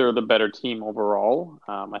they're the better team overall.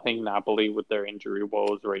 I think Napoli, with their injury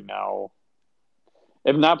woes right now,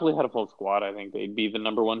 if Napoli had a full squad, I think they'd be the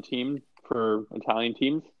number 1 team for Italian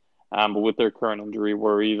teams. But with their current injury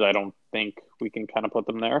worries, I don't think we can kind of put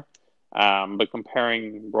them there. But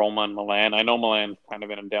comparing Roma and Milan, I know Milan's kind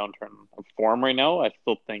of in a downturn of form right now. I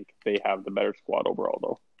still think they have the better squad overall,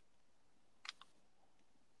 though.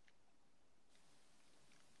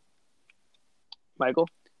 Michael?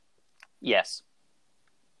 Yes.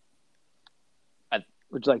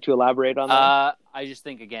 Would you like to elaborate on that? I just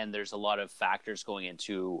think, again, there's a lot of factors going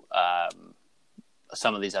into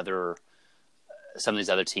some of these other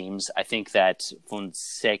teams. I think that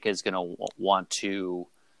Fonseca is going to want to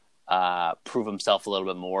prove himself a little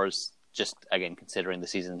bit more, just, again, considering the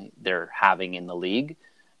season they're having in the league.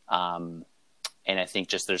 And I think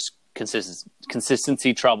just there's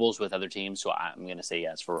consistency troubles with other teams, so I'm going to say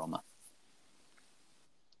yes for Roma.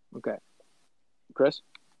 Okay. Chris?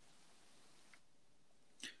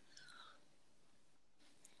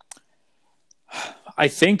 I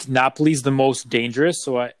think Napoli's the most dangerous.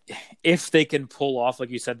 So if they can pull off, like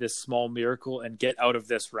you said, this small miracle and get out of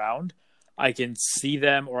this round, I can see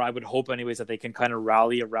them, or I would hope anyways, that they can kind of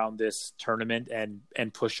rally around this tournament and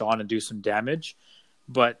push on and do some damage.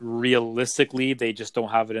 But realistically, they just don't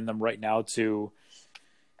have it in them right now to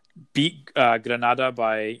beat Granada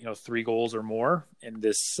by 3 goals or more in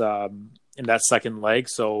this in that second leg.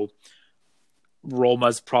 So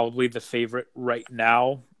Roma's probably the favorite right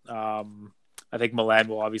now. I think Milan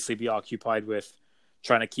will obviously be occupied with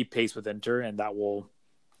trying to keep pace with Inter, and that will,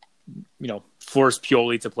 force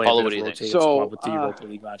Pioli to play a bit of rotated squad with the Europa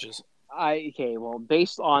League matches.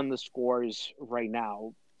 Based on the scores right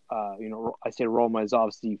now, I say Roma is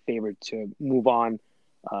obviously favored to move on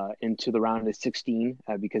into the round of 16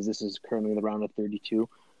 because this is currently the round of 32.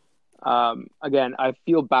 Again, I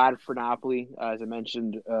feel bad for Napoli, as I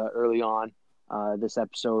mentioned early on this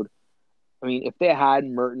episode. I mean, if they had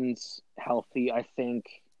Mertens healthy, I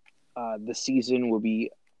think the season would be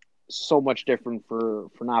so much different for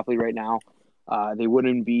Napoli right now. They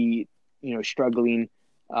wouldn't be, struggling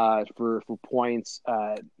for points.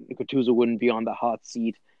 Gattuso wouldn't be on the hot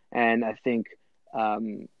seat, and I think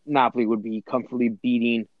Napoli would be comfortably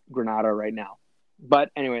beating Granada right now. But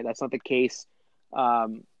anyway, that's not the case.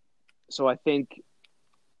 So I think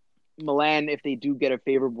Milan, if they do get a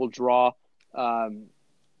favorable draw,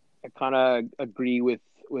 I kind of agree with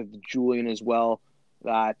Julian as well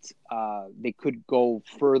that they could go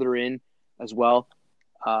further in as well.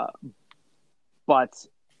 But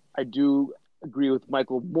I do agree with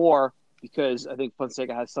Michael more because I think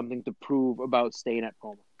Fonseca has something to prove about staying at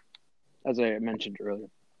Roma, as I mentioned earlier.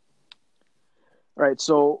 All right,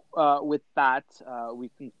 so with that, we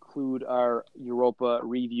conclude our Europa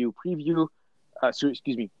League review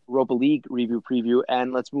preview,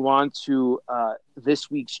 and let's move on to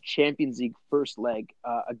this week's Champions League first leg,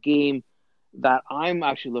 a game that I'm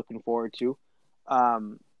actually looking forward to.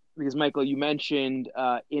 Because, Michael, you mentioned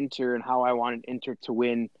Inter and how I wanted Inter to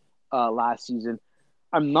win last season.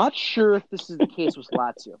 I'm not sure if this is the case with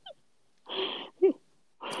Lazio.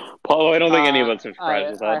 Paulo, I don't think any of us are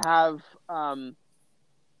surprised with that. I have...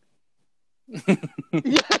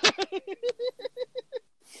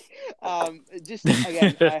 just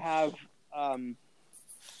again, I have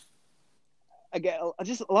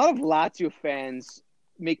just a lot of Lazio fans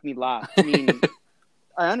make me laugh. I mean,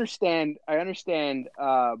 I understand.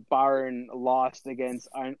 Bayern lost against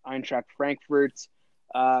Eintracht Frankfurt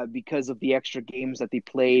because of the extra games that they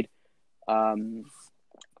played.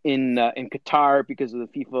 in Qatar because of the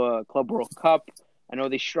FIFA Club World Cup. I know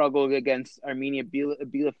they struggled against Arminia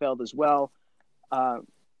Bielefeld as well. But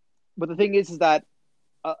the thing is that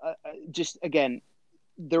just again,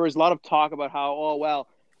 there was a lot of talk about how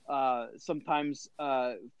sometimes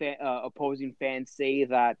opposing fans say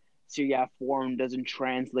that Serie A form doesn't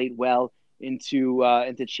translate well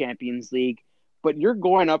into Champions League, but you're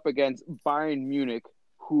going up against Bayern Munich,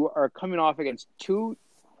 who are coming off against two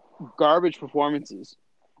garbage performances,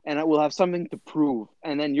 and it will have something to prove.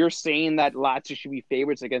 And then you're saying that Lazio should be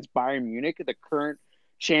favorites against Bayern Munich, the current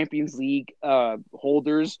Champions League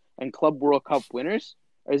holders and Club World Cup winners?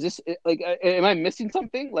 Or is this like? Am I missing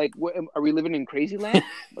something? Like, are we living in crazy land?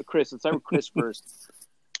 But Chris, let's start with Chris first.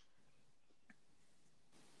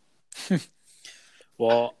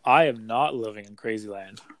 Well, I am not living in crazy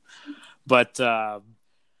land, but I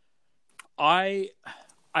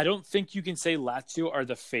don't think you can say Lazio are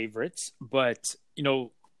the favorites. But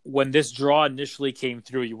when this draw initially came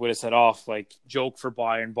through, you would have said, like, joke for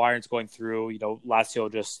Bayern. Bayern's going through.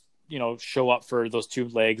 Lazio just show up for those two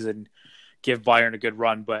legs and give Bayern a good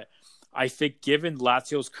run. But I think given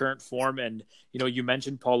Lazio's current form, and you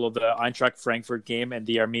mentioned, Paulo, the Eintracht Frankfurt game and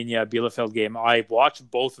the Arminia Bielefeld game, I watched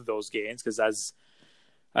both of those games because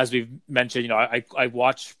as we've mentioned, I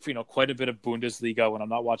watch quite a bit of Bundesliga when I'm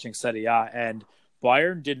not watching Serie A, and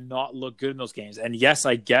Bayern did not look good in those games. And yes,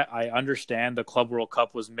 I understand the Club World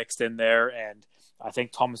Cup was mixed in there, and I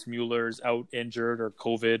think Thomas Mueller's out injured or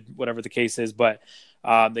COVID, whatever the case is, but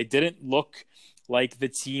they didn't look like the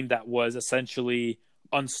team that was essentially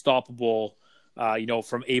unstoppable,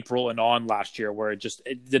 from April and on last year, where it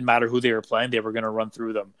didn't matter who they were playing, they were going to run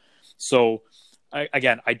through them. So I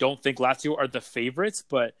don't think Lazio are the favorites,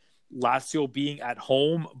 but Lazio being at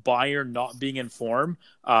home, Bayern not being in form,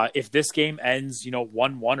 if this game ends,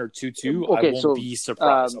 1-1 or 2-2, I won't be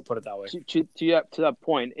surprised. I'll put it that way. To that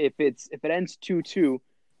point, if it ends 2-2,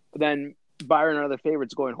 then Bayern are the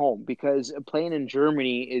favorites going home, because playing in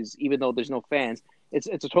Germany is, even though there's no fans, it's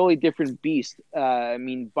a totally different beast.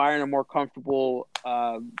 Bayern are more comfortable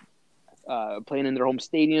playing in their home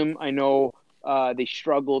stadium. I know they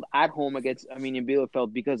struggled at home against Arminia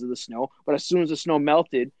Bielefeld because of the snow, but as soon as the snow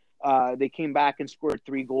melted, they came back and scored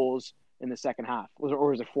 3 goals in the second half. Or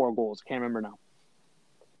was it 4 goals? Can't remember now.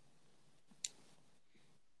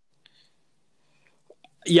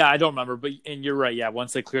 Yeah, I don't remember, and you're right. Yeah,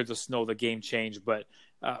 once they cleared the snow, the game changed. But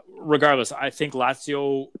regardless, I think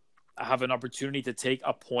Lazio have an opportunity to take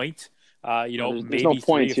a point. There's maybe no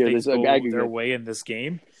points three here. if things go their way in this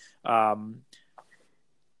game. I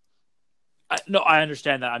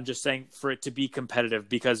understand that. I'm just saying for it to be competitive,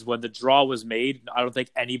 because when the draw was made, I don't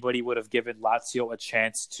think anybody would have given Lazio a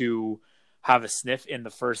chance to have a sniff in the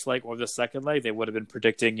first leg or the second leg. They would have been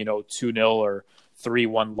predicting, 2-0 or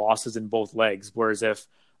 3-1 losses in both legs. Whereas if,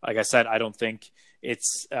 like I said, I don't think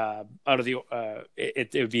it's out of the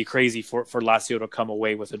it would be crazy for Lazio to come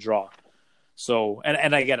away with a draw. So,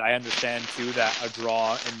 and again, I understand too that a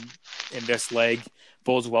draw in this leg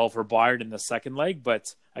bodes well for Bayern in the second leg,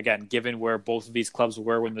 but again, given where both of these clubs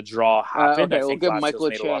were when the draw happened, okay, I we'll think give Lazio's Michael a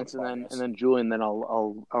made chance, and then Julian, then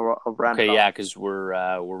I'll round it Okay, off. yeah, because we're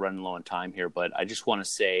running low on time here, but I just want to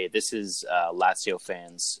say this is Lazio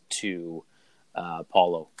fans to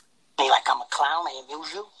Paulo. Be like I'm a clown. I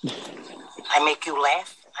amuse you. I make you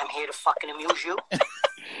laugh. I'm here to fucking amuse you.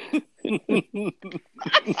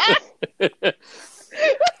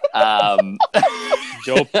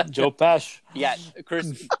 Joe Pesh. Yeah,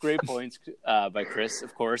 Chris, great points by Chris,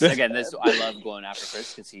 of course. Again, I love going after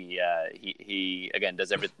Chris because he again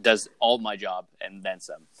does all my job and then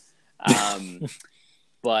some.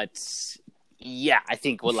 But yeah, I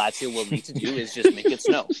think what Lazio will need to do is just make it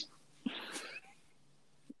snow.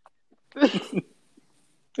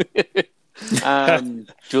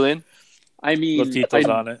 Julian, I mean, Lotito's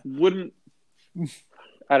on it.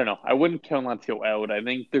 I don't know. I wouldn't count Lazio out. I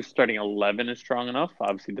think their starting 11 is strong enough.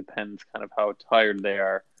 Obviously, depends kind of how tired they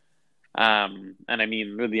are. And I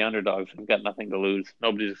mean, they're the underdogs. They've got nothing to lose.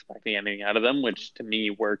 Nobody's expecting anything out of them, which to me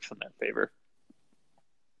works in their favor.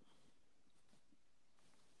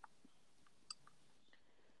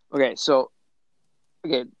 Okay, so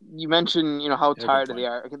you mentioned how tired they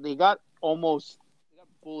are. They got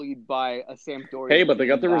bullied by a Sampdoria. Hey, but they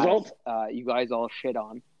got the result. You guys all shit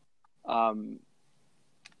on.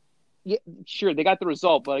 Yeah, sure, they got the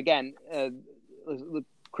result, but again,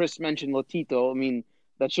 Chris mentioned Lotito. I mean,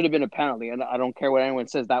 that should have been a penalty, and I don't care what anyone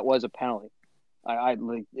says. That was a penalty. I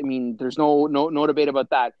mean, there's no debate about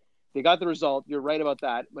that. They got the result. You're right about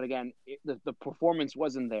that, but again, the performance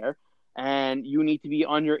wasn't there, and you need to be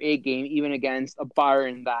on your A game even against a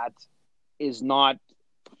Bayern that is not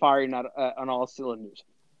firing on all cylinders.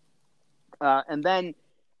 And then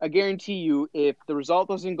I guarantee you, if the result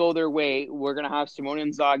doesn't go their way, we're going to have Simone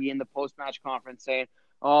Inzaghi in the post-match conference saying,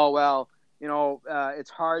 oh, well, it's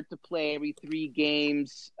hard to play every 3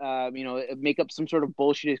 games, make up some sort of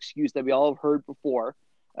bullshit excuse that we all have heard before.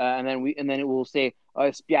 And then it will say,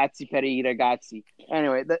 spiazzi per I ragazzi.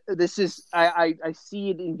 Anyway, this is, I see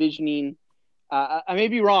it envisioning, I may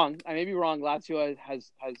be wrong. Lazio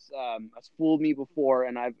has fooled me before,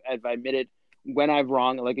 and I've admitted when I'm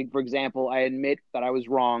wrong. Like, for example, I admit that I was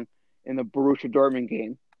wrong in the Borussia Dortmund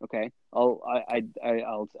game. Okay,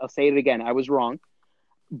 I'll say it again. I was wrong,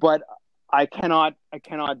 but I cannot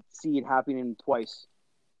see it happening twice.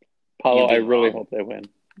 Paulo, I really hope they win,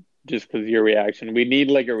 just because your reaction. We need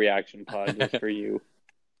like a reaction pod just for you.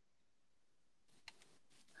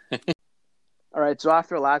 All right, so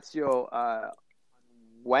after Lazio,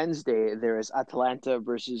 Wednesday there is Atalanta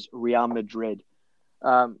versus Real Madrid.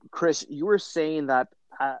 Chris, you were saying that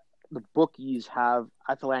the bookies have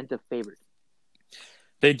Atalanta favored.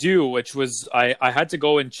 They do, which was I had to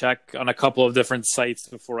go and check on a couple of different sites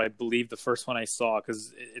before I believed the first one I saw,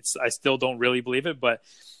 because I still don't really believe it, but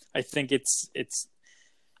I think it's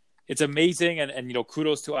amazing, and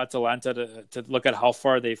kudos to Atalanta to look at how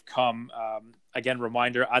far they've come. Again,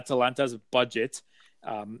 reminder: Atalanta's budget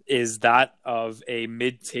is that of a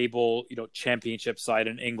mid-table championship side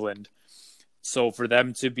in England. So for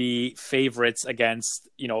them to be favorites against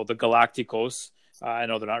the Galacticos, I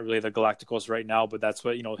know they're not really the Galacticos right now, but that's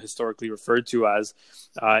what historically referred to as,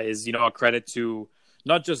 is a credit to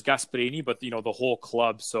not just Gasperini but the whole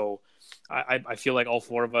club. So I feel like all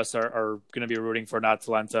 4 of us are going to be rooting for an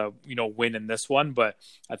Atalanta win in this one. But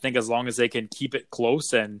I think as long as they can keep it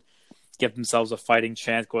close and give themselves a fighting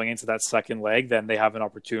chance going into that second leg, then they have an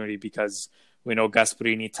opportunity, because we know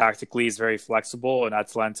Gasperini tactically is very flexible, and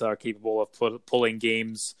Atalanta are capable of pulling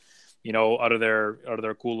games, out of their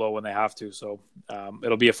culo when they have to. So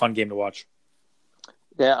it'll be a fun game to watch.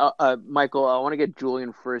 Yeah, Michael, I want to get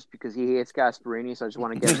Julian first because he hates Gasperini, so I just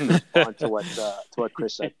want to get him to respond to what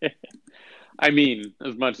Chris said. I mean,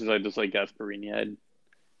 as much as I dislike Gasperini, I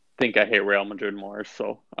think I hate Real Madrid more,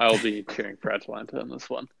 so I'll be cheering for Atalanta in this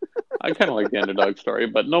one. I kind of like the underdog story,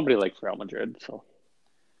 but nobody likes Real Madrid, so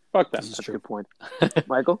fuck them. That's a good point.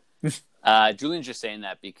 Michael? Julian's just saying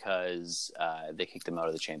that because they kicked them out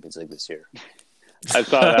of the Champions League this year. I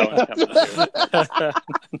saw that one coming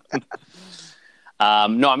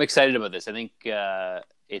too. No, I'm excited about this. I think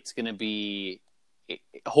it's going to be,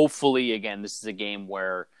 hopefully, again, this is a game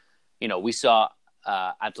where, we saw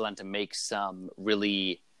Atalanta make some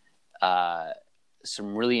really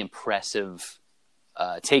impressive,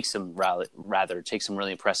 take some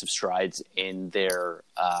really impressive strides in their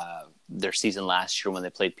season last year when they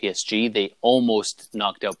played PSG. They almost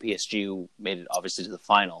knocked out PSG, who made it obviously to the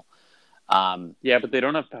final. Yeah, but they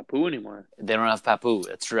don't have Papu anymore. They don't have Papu.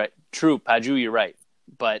 That's right. True, Paju, you're right.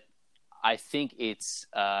 But I think it's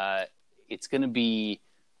going to be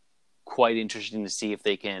quite interesting to see if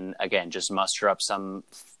they can, again, just muster up some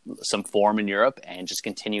form in Europe and just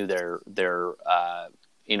continue their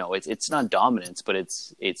it's not dominance, but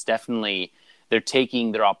it's definitely, they're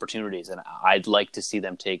taking their opportunities, and I'd like to see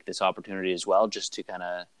them take this opportunity as well, just to kind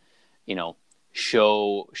of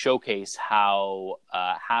showcase how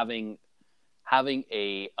having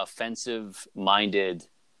a offensive minded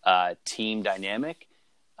team dynamic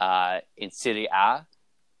in Serie A,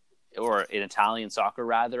 or in Italian soccer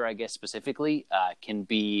rather, I guess specifically, can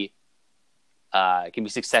be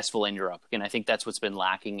successful in Europe. And I think that's what's been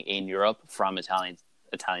lacking in Europe from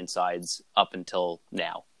Italian sides up until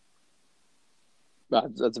now.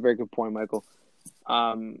 That's a very good point, Michael.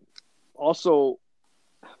 Also,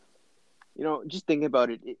 just thinking about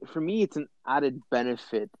it, for me, it's an added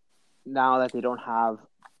benefit now that they don't have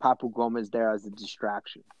Papu Gomez there as a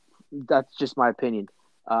distraction. That's just my opinion.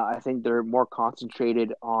 I think they're more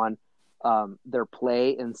concentrated on their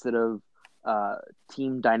play instead of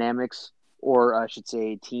team dynamics, or I should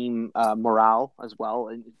say team morale as well.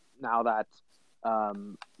 And now that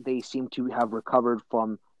they seem to have recovered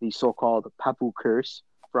from the so-called Papu curse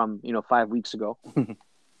from 5 weeks ago.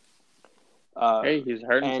 Hey, he's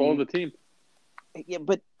heart and soul of the team. Yeah,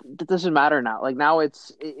 but that doesn't matter now. Like now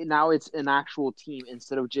it's an actual team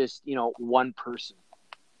instead of just one person.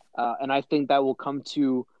 And I think that will come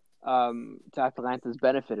to Atalanta's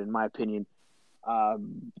benefit, in my opinion.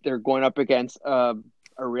 They're going up against a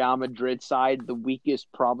Real Madrid side, the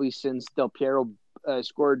weakest probably since Del Piero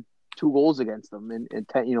scored 2 goals against them in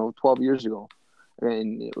 12 years ago.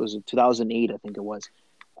 And it was 2008, I think it was.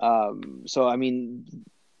 So I mean,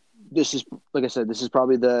 this is, like I said, this is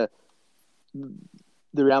probably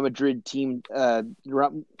the Real Madrid team, the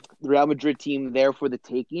Real Madrid team there for the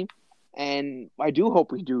taking, and I do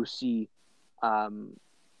hope we do see an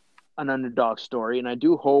underdog story, and I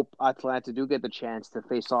do hope Atalanta do get the chance to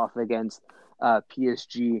face off against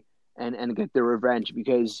PSG and get their revenge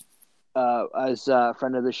because, as a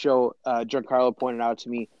friend of the show, Giancarlo pointed out to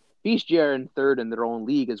me, PSG are in third in their own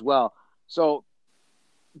league as well. So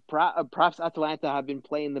perhaps Atalanta have been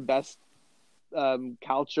playing the best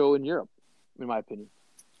calcio in Europe, in my opinion.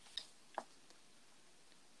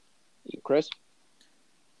 Chris?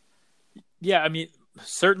 Yeah, I mean,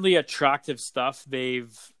 certainly attractive stuff.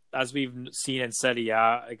 As we've seen in Serie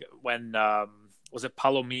A, when was it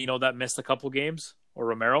Palomino that missed a couple games or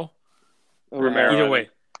Romero? Romero. Either way.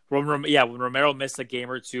 When Romero missed a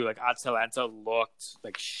game or two, like Atalanta looked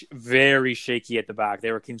like very shaky at the back.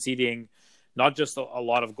 They were conceding not just a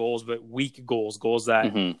lot of goals, but weak goals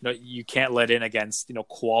that you can't let in against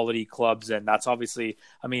quality clubs, and that's obviously.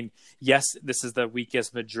 I mean, yes, this is the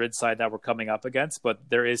weakest Madrid side that we're coming up against, but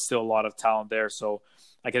there is still a lot of talent there. So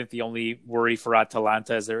I think the only worry for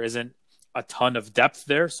Atalanta is there isn't a ton of depth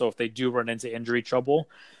there. So if they do run into injury trouble,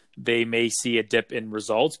 they may see a dip in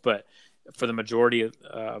results, but for the majority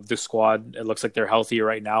of the squad, it looks like they're healthy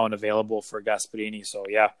right now and available for Gasperini. So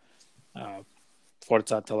yeah,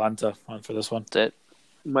 Forza Atalanta on for this one. That's it.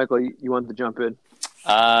 Michael, you want to jump in?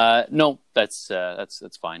 No, that's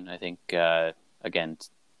fine. I think again,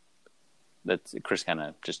 that Chris kind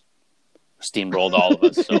of just steamrolled all of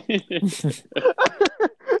us. So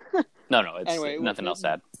no, it's anyway, nothing else to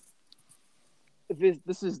add.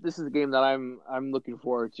 This is a game that I'm looking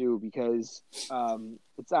forward to because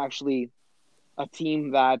it's actually a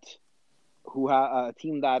team that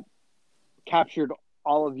captured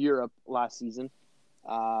all of Europe last season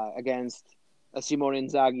against a Simone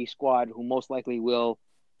Inzaghi squad who most likely will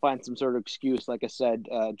find some sort of excuse, like I said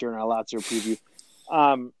during our Lazio preview.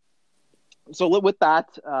 So with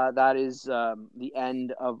that, that is the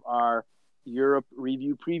end of our Europe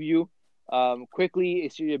review preview. Quickly, a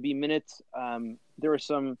Serie B minutes. There were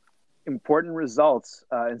some important results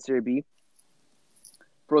in Serie B.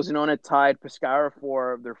 Frosinone tied Pescara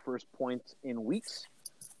for their first point in weeks.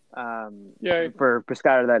 For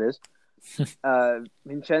Pescara, that is.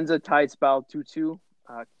 Vicenza tied Spal 2-2.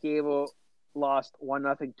 Chievo lost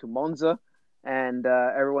 1-0 to Monza. And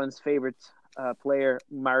everyone's favorite player,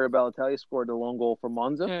 Mario Balotelli, scored a lone goal for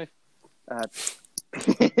Monza.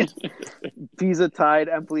 Pisa tied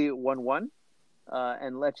Empoli 1-1.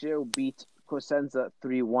 And Lecce beat Cosenza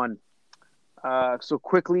 3-1. So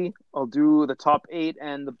quickly, I'll do the top 8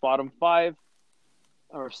 and the bottom 5,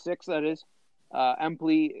 or 6, that is.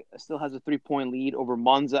 Empoli still has a 3-point lead over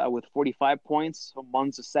Monza with 45 points. So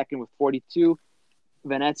Monza second with 42.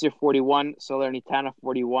 Venezia 41. Salernitana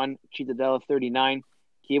 41. Cittadella 39.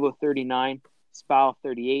 Chievo 39. Spal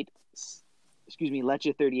 38.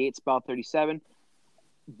 Lecce 38. Spal 37.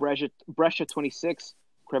 Brescia 26.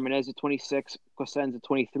 Cremonese 26. Cosenza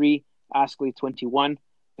 23. Ascoli 21.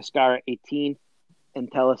 Pescara 18.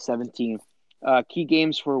 Entella 17. Key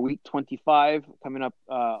games for week 25 coming up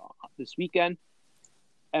this weekend.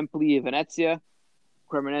 Empoli Venezia,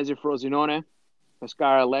 Cremonese Frosinone,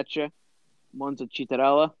 Pescara Lecce, Monza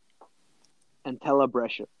Cittadella, Entella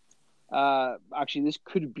Brescia. Actually, this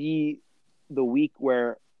could be the week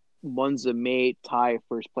where Monza may tie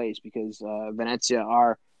first place because Venezia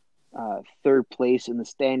are third place in the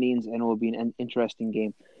standings, and it will be an interesting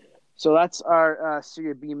game. So that's our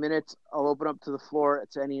Serie B minute. I'll open up to the floor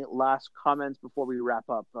to any last comments before we wrap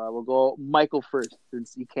up. We'll go Michael first,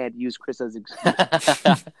 since you can't use Chris as excuse.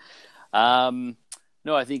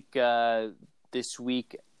 No, I think this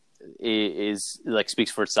week is speaks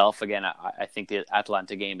for itself. Again, I think the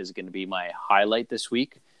Atalanta game is going to be my highlight this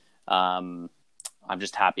week. I'm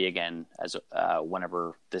just happy again as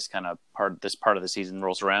whenever this part of the season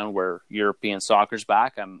rolls around, where European soccer's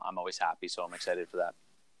back. I'm always happy, so I'm excited for that.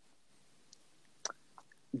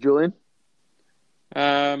 Julian?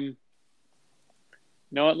 You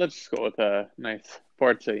know what? Let's just go with a nice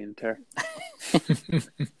Forza Inter.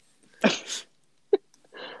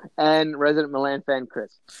 And resident Milan fan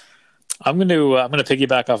Chris. I'm gonna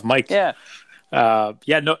piggyback off Mike. Yeah.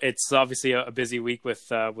 No, it's obviously a busy week with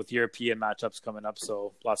European matchups coming up,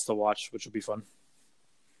 so lots to watch, which will be fun.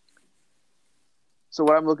 So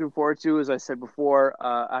what I'm looking forward to, as I said before,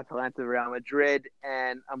 Atalanta, Real Madrid,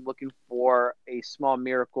 and I'm looking for a small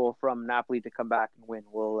miracle from Napoli to come back and win.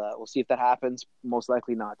 We'll see if that happens. Most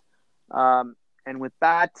likely not. And with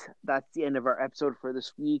that, that's the end of our episode for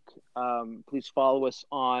this week. Please follow us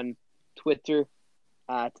on Twitter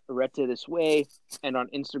at Rete This Way and on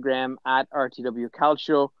Instagram at RTW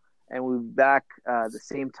Calcio. And we'll be back the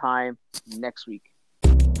same time next week.